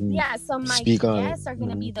guests are going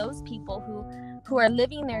to be those people who are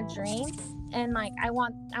living their dream, and like I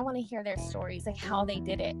want to hear their stories, like how they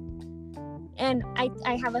did it. And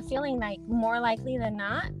I have a feeling like more likely than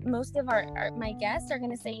not, most of my guests are going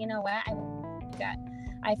to say, you know what,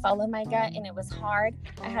 I followed my gut, and it was hard.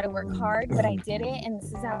 I had to work hard, but I did it, and this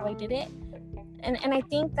is how I did it. And I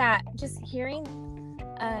think that just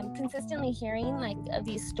consistently hearing like of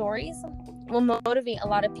these stories will motivate a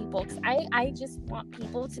lot of people, because I just want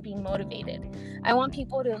people to be motivated. I want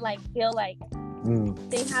people to like feel like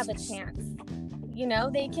they have a chance.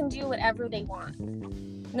 They can do whatever they want,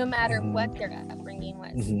 no matter what their upbringing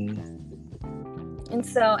was. And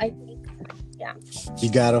so I think,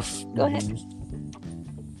 you gotta go ahead.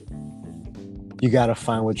 You gotta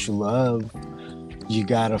find what you love. You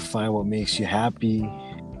gotta find what makes you happy.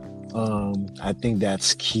 I think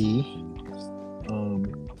that's key.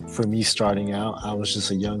 For me starting out, I was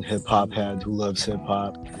just a young hip hop head who loves hip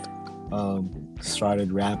hop.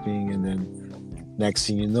 Started rapping, and then next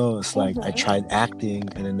thing you know, it's like I tried acting,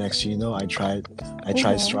 and then next thing you know, I tried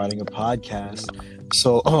starting a podcast.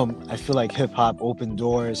 So I feel like hip hop opened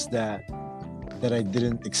doors that I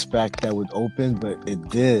didn't expect that would open, but it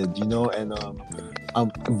did, and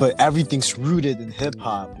but everything's rooted in hip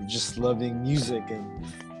hop, just loving music, and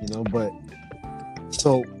but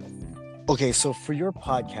so Okay, so for your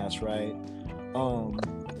podcast, right? Um,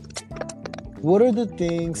 what are the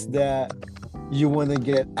things that you want to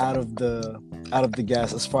get out of the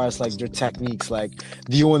guests as far as like their techniques? Like,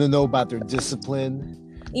 do you want to know about their discipline?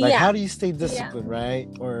 Like, Yeah. how do you stay Yeah. disciplined, right?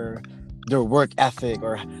 Or their work ethic,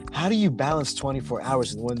 or how do you balance 24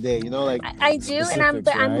 hours in one day? You know, like I do, and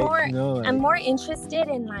specifics, I'm right? more You know, I'm like more interested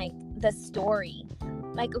in like the story.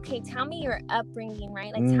 Like, okay, tell me your upbringing,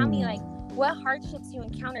 right? Like, tell me like what hardships you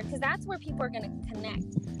encountered, because that's where people are going to connect.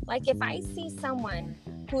 Like, if I see someone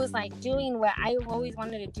who's like doing what I always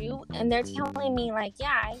wanted to do, and they're telling me like,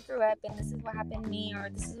 yeah, I grew up and this is what happened to me, or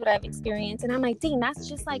this is what I've experienced, and I'm like, dang, that's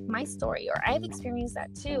just like my story, or I've experienced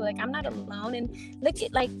that too. Like, I'm not alone. And look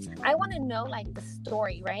at, like, I want to know like the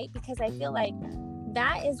story, right? Because I feel like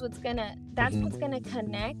that's what's gonna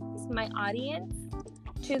connect my audience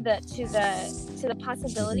to the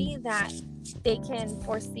possibility that they can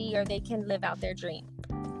foresee or they can live out their dream,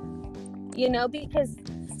 you know. Because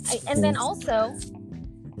and then also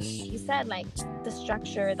you said like the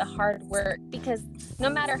structure, the hard work, because no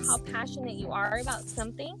matter how passionate you are about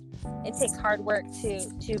something, it takes hard work to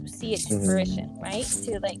see it to fruition, right?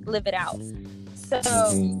 To like live it out. So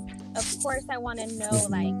of course I want to know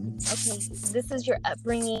like, okay, this is your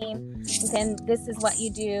upbringing, then this is what you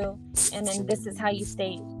do, and then this is how you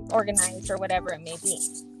stay organized, or whatever it may be.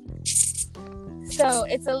 So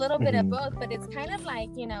it's a little bit of both, but it's kind of like,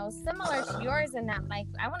 you know, similar to yours in that, like,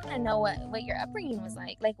 I want to know what your upbringing was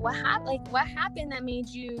like what happened that made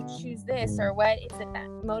you choose this, or what is it that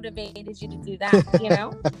motivated you to do that, you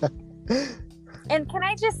know? And can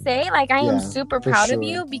I just say, like, I am super proud of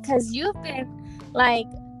you, because you've been like,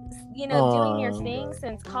 you know, doing your thing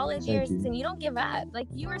since college years, and you don't give up. Like,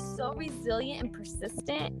 you are so resilient and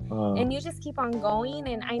persistent, and you just keep on going.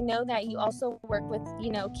 And I know that you also work with, you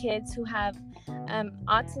know, kids who have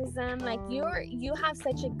autism. Like, you have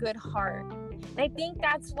such a good heart, and I think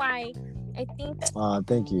that's why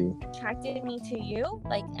thank you attracted me to you,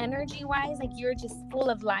 like energy wise. Like, you're just full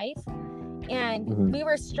of life, and we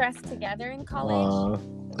were stressed together in college.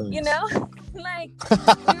 You know, like,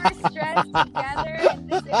 we were stressed together, and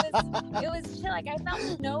it was chill. Like, I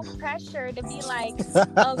felt no pressure to be like,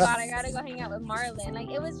 oh God, I gotta go hang out with Marlon. Like,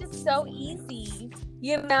 it was just so easy,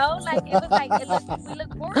 you know. Like, it was like we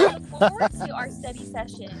look forward to our study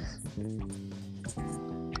sessions.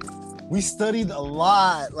 We studied a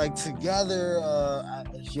lot, like together, a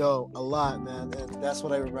lot, man. And that's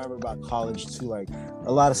what I remember about college too, like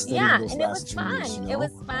a lot of studying those last 2 years. You know? It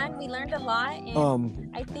was fun. We learned a lot, and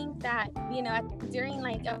I think that, you know, during,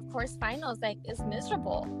 like, of course, finals, like, it's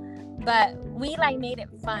miserable, but we like made it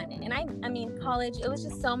fun. And I mean, college, it was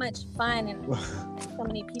just so much fun, and so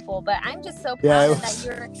many people. But I'm just so proud that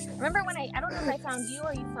you're. Remember when I don't know if I found you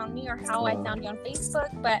or you found me, or how I found you on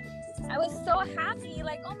Facebook, but I was so happy,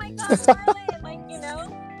 like, oh my God, Marlon, like, you know,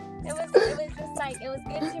 it was just like, it was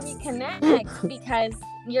good to reconnect, because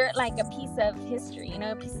you're like a piece of history, you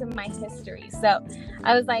know, a piece of my history. So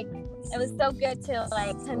I was like, it was so good to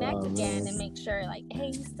like connect again and make sure, like, hey,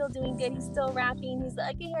 he's still doing good, he's still rapping, he's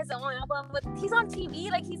like, he has his own album, he's on TV,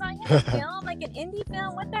 like, he's on a film, like an indie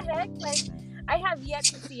film, what the heck, like, I have yet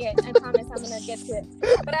to see it. I promise I'm gonna get to it.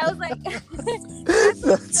 But I was like,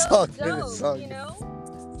 that's so dope, you know?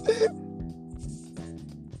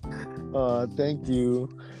 Thank you,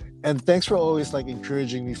 and thanks for always like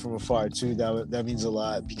encouraging me from afar too. That means a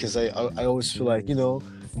lot, because I always feel like, you know,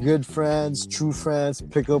 good friends, true friends,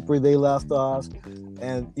 pick up where they left off,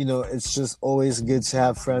 and you know, it's just always good to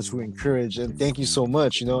have friends who encourage. And thank you so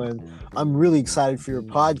much, you know. And I'm really excited for your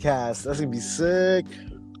podcast. That's gonna be sick.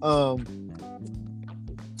 So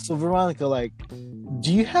Veronica, like,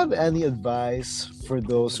 do you have any advice for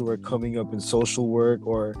those who are coming up in social work,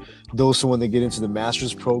 or those who want to get into the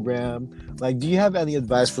master's program? Like, do you have any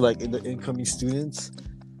advice for like the incoming students?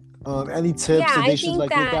 Any tips that they should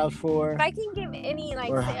like look out for? If I can give any, like,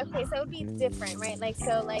 say, okay, so it would be different, right? Like,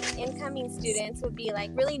 so like incoming students would be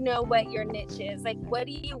like, really know what your niche is. Like, what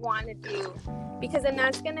do you want to do? Because then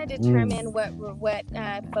that's going to determine what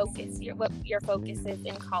your focus is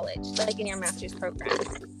in college, like in your master's program.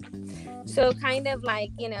 So kind of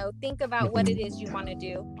like, you know, think about what it is you want to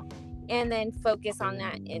do, and then focus on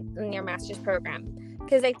that in your master's program.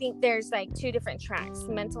 Because I think there's like 2 different tracks: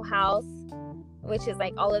 mental health, which is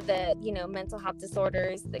like all of the, you know, mental health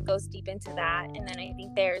disorders, that goes deep into that. And then I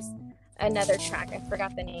think there's another track, I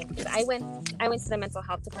forgot the name, because I went to the mental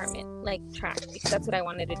health department, like, track, because that's what I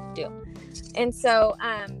wanted to do. And so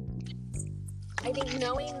I think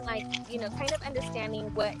knowing, like, you know, kind of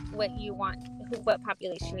understanding what you want, what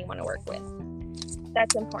population you want to work with,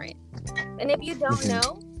 that's important. And if you don't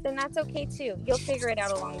know, then that's okay too. You'll figure it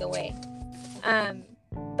out along the way.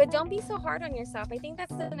 but don't be so hard on yourself. I think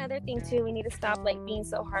that's another thing too. We need to stop like being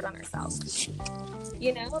so hard on ourselves.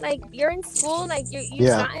 You know, like you're in school, like you've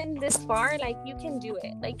gotten this far, like you can do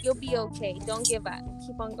it. Like you'll be okay. Don't give up.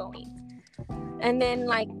 Keep on going. And then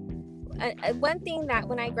like one thing that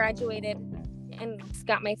when I graduated and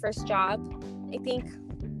got my first job, I think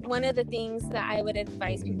one of the things that I would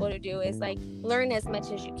advise people to do is like learn as much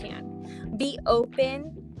as you can. Be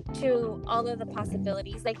open to all of the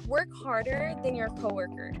possibilities. Like work harder than your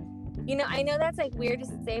coworker. You know, I know that's like weird to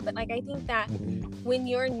say, but like I think that when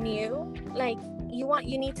you're new, like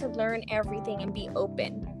you need to learn everything and be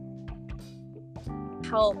open.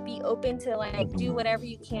 Be open to like do whatever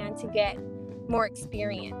you can to get more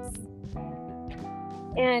experience.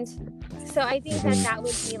 And so I think that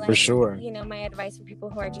would be like, for sure, you know, my advice for people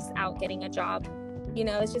who are just out getting a job, you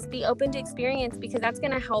know, is just be open to experience, because that's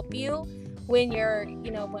going to help you when you're,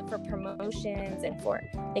 you know, for promotions and for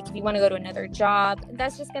like if you want to go to another job.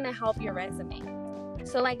 That's just going to help your resume.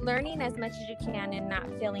 So like learning as much as you can and not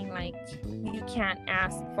feeling like you can't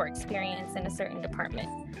ask for experience in a certain department.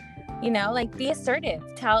 You know, like be assertive.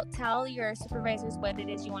 Tell your supervisors what it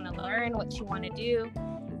is you want to learn, what you want to do,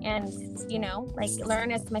 and, you know, like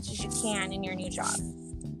learn as much as you can in your new job.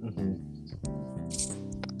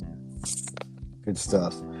 Good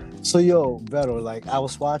stuff. So Vero, like I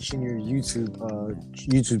was watching your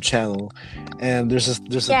YouTube channel, and there's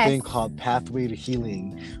a thing called Pathway to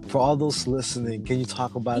Healing. For all those listening, can you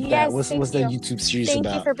talk about that? What's that YouTube series about?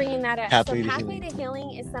 Thank you for bringing that up. Pathway to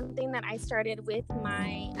Healing is something that I started with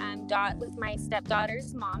my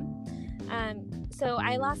stepdaughter's mom. So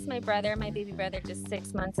I lost my baby brother, just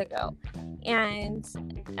 6 months ago, and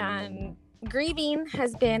grieving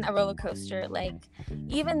has been a roller coaster. Like,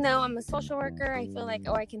 even though I'm a social worker, I feel like,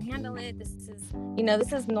 I can handle it. This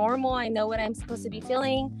is normal. I know what I'm supposed to be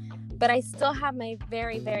feeling, but I still have my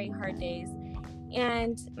very, very hard days.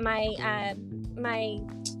 And my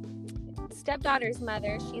stepdaughter's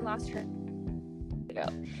mother, she lost her ago.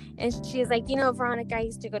 And she's like, Veronica, I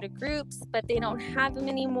used to go to groups, but they don't have them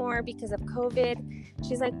anymore because of COVID.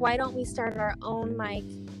 She's like, why don't we start our own like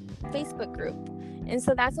Facebook group? And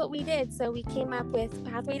so that's what we did. So we came up with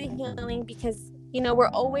Pathway to Healing because, we're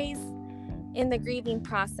always in the grieving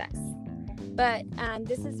process. But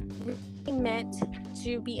this is really meant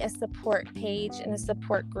to be a support page and a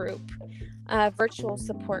support group, a virtual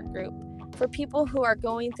support group for people who are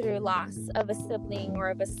going through loss of a sibling or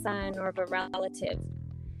of a son or of a relative.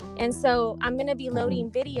 And so I'm going to be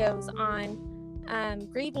loading videos on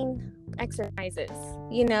grieving exercises.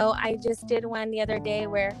 I just did one the other day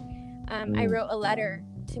where I wrote a letter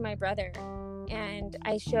to my brother, and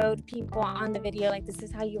I showed people on the video, like, this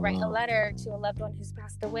is how you write a letter to a loved one who's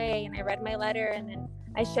passed away. And I read my letter, and then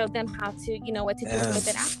I showed them how to, what to do with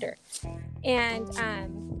it after. And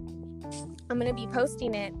I'm going to be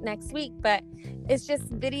posting it next week, but it's just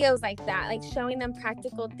videos like that, like showing them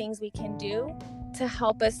practical things we can do to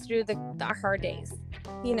help us through the hard days,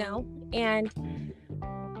 and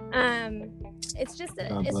it's just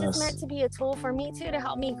meant to be a tool for me too, to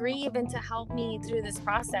help me grieve and to help me through this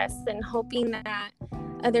process, and hoping that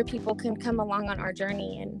other people can come along on our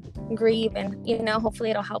journey and grieve, and hopefully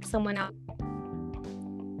it'll help someone out.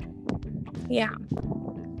 Yeah.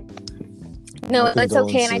 No, it's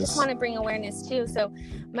okay. And I just want to bring awareness too. So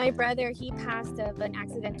my brother, he passed of an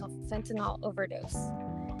accidental fentanyl overdose.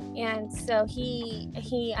 And so he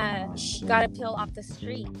got a pill off the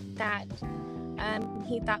street that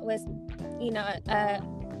he thought was,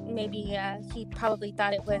 maybe he probably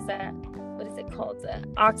thought it was what is it called?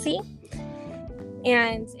 Oxy.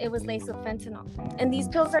 And it was laced with fentanyl. And these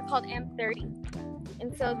pills are called M30.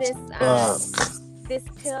 And so this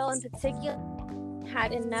pill in particular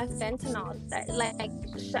had enough fentanyl that like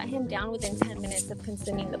shut him down within 10 minutes of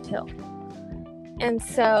consuming the pill. And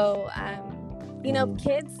so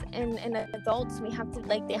kids and adults, we have to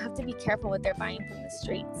they have to be careful what they're buying from the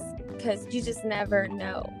streets, because you just never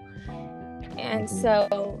know. And so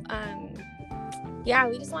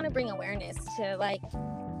we just want to bring awareness to like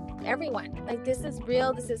everyone. Like, this is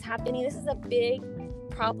real, this is happening, this is a big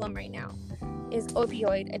problem right now, is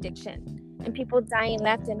opioid addiction, and people dying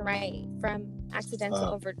left and right from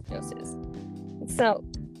accidental overdoses. So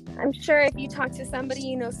I'm sure if you talk to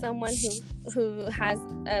somebody, someone who has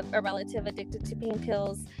a relative addicted to pain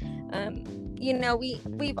pills. I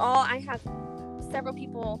have several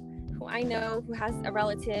people who I know who has a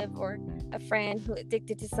relative or a friend who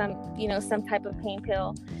addicted to some type of pain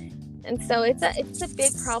pill. And so it's a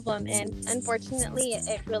big problem, and unfortunately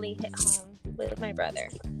it really hit home with my brother.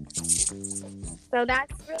 So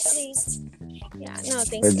that's really,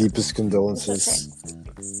 thank you. My deepest condolences.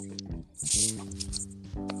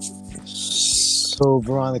 So,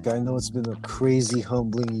 Veronica, I know it's been a crazy,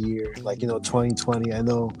 humbling year. 2020. I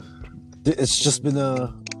know it's just been a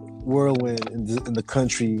whirlwind in the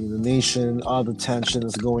country, in the nation, all the tension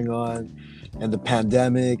that's going on, and the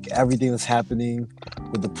pandemic, everything that's happening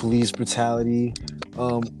with the police brutality.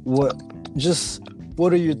 What just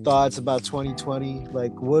what are your thoughts about 2020?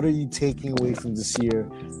 Like, what are you taking away from this year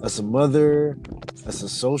as a mother, as a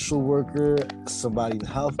social worker, as somebody in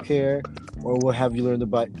healthcare, or what have you learned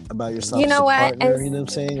about yourself You as know a what? partner? You know what I'm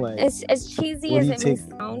saying? Like, As cheesy what do as you it may take?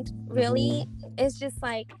 sound, really, it's just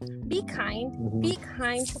like be kind. Mm-hmm. Be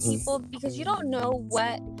kind to people because you don't know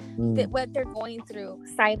what they're going through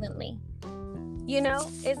silently. You know,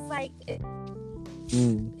 it's like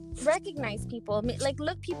recognize people. Like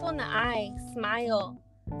look people in the eye, smile,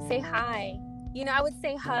 say hi. You know, I would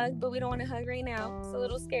say hug, but we don't want to hug right now. It's a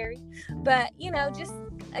little scary. But you know, just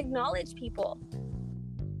acknowledge people.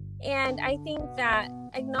 And I think that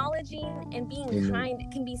acknowledging and being kind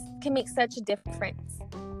can make such a difference.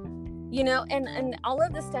 You know, and all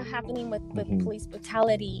of the stuff happening with police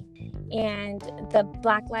brutality and the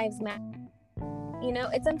Black Lives Matter, you know,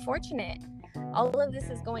 it's unfortunate. All of this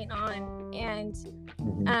is going on, and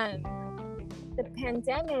the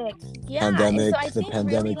pandemic, and so I think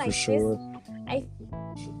really like sure.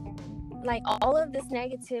 like all of this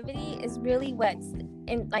negativity is really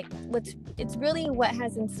it's really what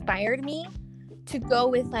has inspired me to go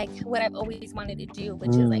with like what I've always wanted to do,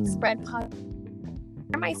 which is like spread positive.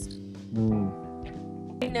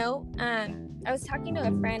 You know, I was talking to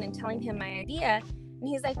a friend and telling him my idea, and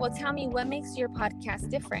he's like, well, tell me what makes your podcast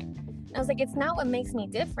different. And I was like, it's not what makes me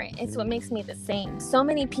different, it's what makes me the same. So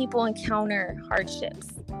many people encounter hardships,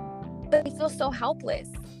 but they feel so helpless.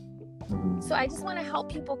 So I just want to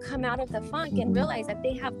help people come out of the funk and realize that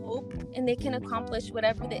they have hope and they can accomplish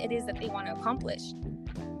whatever it is that they want to accomplish.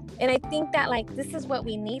 And I think that like this is what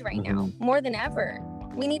we need right now more than ever.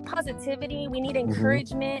 We need positivity. We need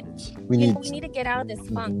encouragement. We need to get out of this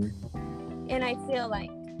funk. And I feel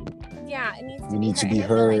like, it needs to be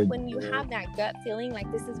heard. Like when you have that gut feeling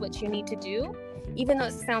like this is what you need to do, even though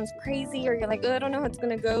it sounds crazy or you're like, oh, I don't know how it's going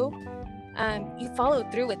to go, you follow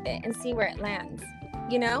through with it and see where it lands.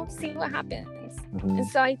 You know, see what happens. And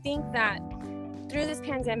so I think that through this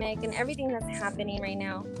pandemic and everything that's happening right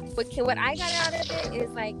now, what I got out of it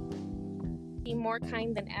is like be more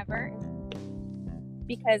kind than ever,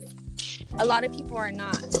 because a lot of people are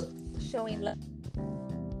not showing love,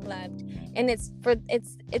 and it's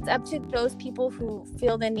up to those people who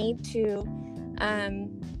feel the need to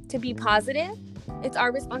be positive. It's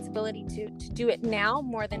our responsibility to do it now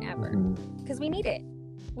more than ever, because we need it.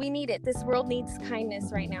 We need it. This world needs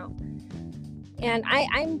kindness right now. And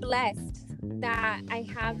I'm blessed that I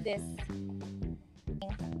have this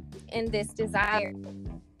and this desire.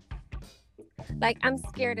 Like, I'm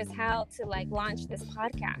scared as hell to like launch this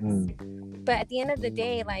podcast. But at the end of the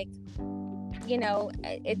day, like, you know,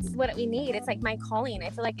 it's what we need. It's like my calling.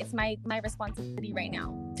 I feel like it's my responsibility right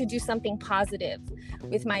now to do something positive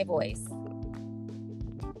with my voice.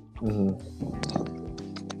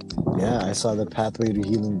 Yeah, I saw the Pathway to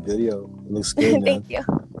Healing video. It looks good, man. Thank you.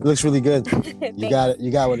 It looks really good. You got it. You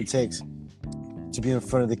got what it takes to be in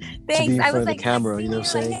front of the camera. You know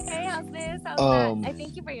what I'm saying? Like, hey, how's this? How's that? I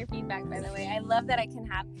thank you for your feedback, by the way. I love that I can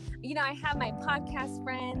have, you know, I have my podcast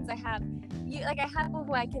friends. I have people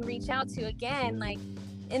who I can reach out to again, like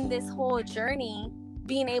in this whole journey,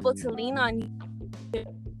 being able to lean on you.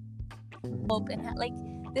 And like,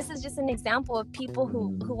 this is just an example of people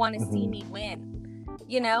who want to see me win.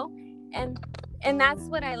 You know, and that's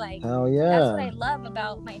what I like. Hell yeah. That's what I love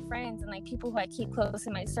about my friends and like people who I keep close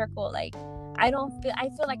in my circle. Like, I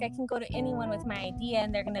feel like I can go to anyone with my idea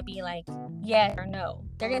and they're gonna be like yes or no.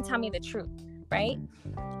 They're gonna tell me the truth, right?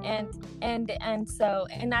 And so,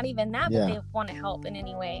 and not even that, but they want to help in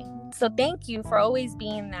any way. So thank you for always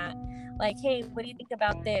being that. Like, hey, what do you think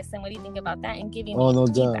about this and what do you think about that, and giving me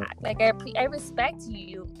feedback. Like, I respect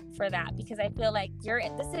you for that, because I feel like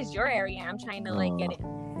this is your area. I'm trying to like get in.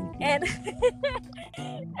 And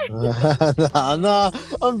no,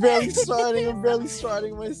 I'm barely starting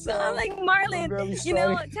myself. I'm like, Marlon, you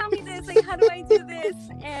know, tell me this. Like, how do I do this?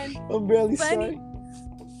 And I'm barely starting.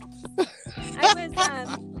 It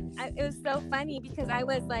was so funny because I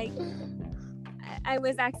was like, I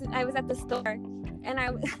was at the store. And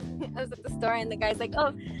I was at the store, and the guy's like,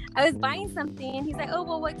 oh, I was buying something. And he's like, oh,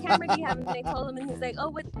 well, what camera do you have? And I told him, and he's like,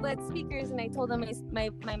 oh, what speakers? And I told him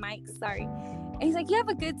my mics, sorry. And he's like, you have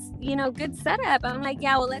a good setup. I'm like,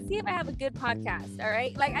 yeah, well, let's see if I have a good podcast, all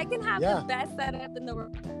right? Like, I can have the best setup in the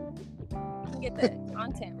world. Get the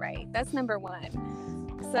content right. That's number one.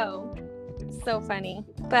 So so funny.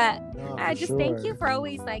 But No, I for just sure. thank you for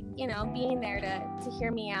always, like, you know, being there to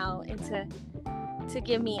hear me out and to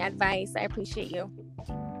give me advice. I appreciate you.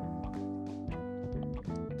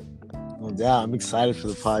 No doubt. I'm excited for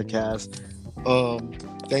the podcast.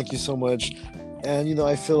 Thank you so much. And you know,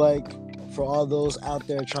 I feel like for all those out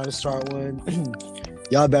there trying to start one,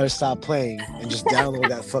 y'all better stop playing and just download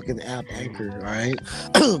that fucking app Anchor, all right?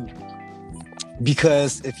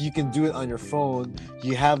 Because if you can do it on your phone,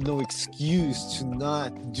 you have no excuse to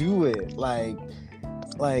not do it. Like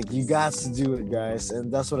you got to do it, guys.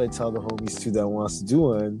 And that's what I tell the homies too that wants to do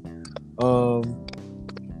one.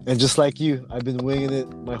 And just like you, I've been winging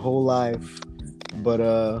it my whole life. But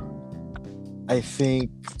I think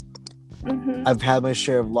I've had my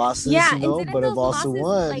share of losses, Yeah, you know, and didn't but I've those also losses,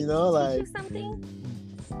 won, like, you know, teach like you something?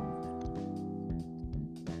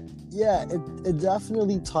 yeah, it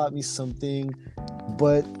definitely taught me something.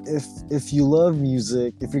 But if you love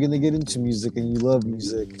music, if you're gonna get into music and you love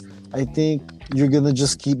music, I think you're gonna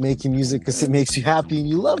just keep making music because it makes you happy and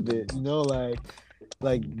you love it, you know, like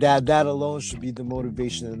that alone should be the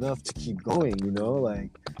motivation enough to keep going, you know, like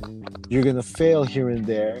you're gonna fail here and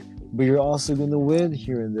there, but you're also gonna win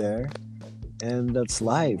here and there, and that's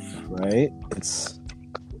life, right?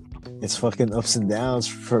 It's fucking ups and downs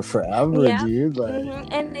for forever, Yeah. dude. Like,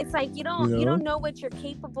 And it's like you you don't know, know what you're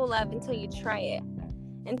capable of until you try it,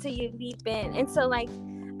 until you deep in. And so, like,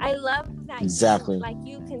 I love that exactly.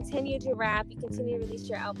 you continue to rap, you continue to release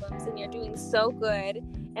your albums, and you're doing so good.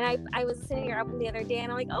 And I was listening to your album the other day,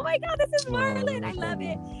 and I'm like, oh my god, this is Marlon. I love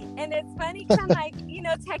it. And it's funny because I'm like, you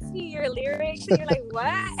know, texting you your lyrics, and you're like,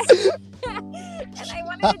 what? And I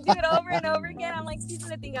wanted to do it over and over again. I'm like, she's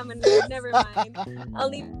gonna think I'm a nerd. Never mind. I'll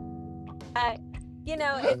leave. You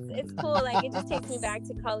know, it's cool. Like, it just takes me back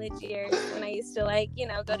to college years when I used to, like, you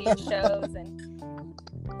know, go to your shows, and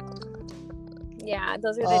yeah,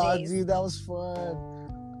 those are the days. Dude, that was fun.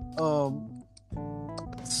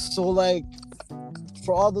 So like,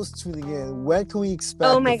 for all those tuning in, when can we expect?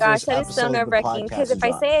 Oh my gosh, that is so nerve-wracking, because if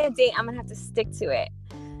I say a date, I'm gonna have to stick to it.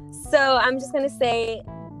 So I'm just gonna say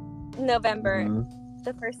November,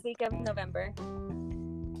 the first week of November.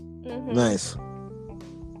 Nice.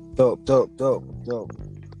 Dope.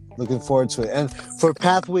 Looking forward to it. And for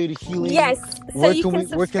Pathway to Healing, yes, so where you can can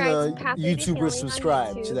subscribe to YouTubers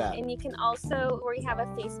subscribe to that? And you can also, we have a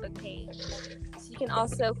Facebook page, so you can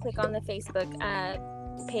also click on the Facebook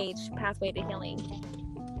page, Pathway to Healing.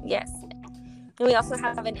 Yes, and we also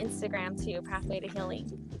have an Instagram too, Pathway to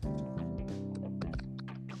Healing.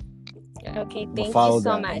 Okay, thank you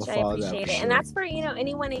so much. I appreciate it. And that's for, you know,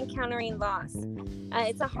 anyone encountering loss.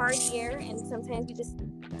 It's a hard year, and sometimes we just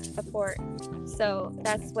support. So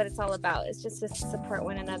that's what it's all about. It's just to support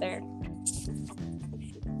one another.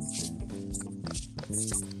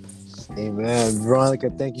 Amen. Veronica,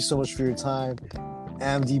 thank you so much for your time.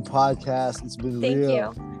 AMD podcast. It's been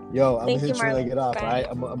real. Thank you. Yo, I'm gonna hit you when I get off. All right,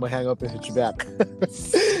 I'm gonna hang up and hit you back.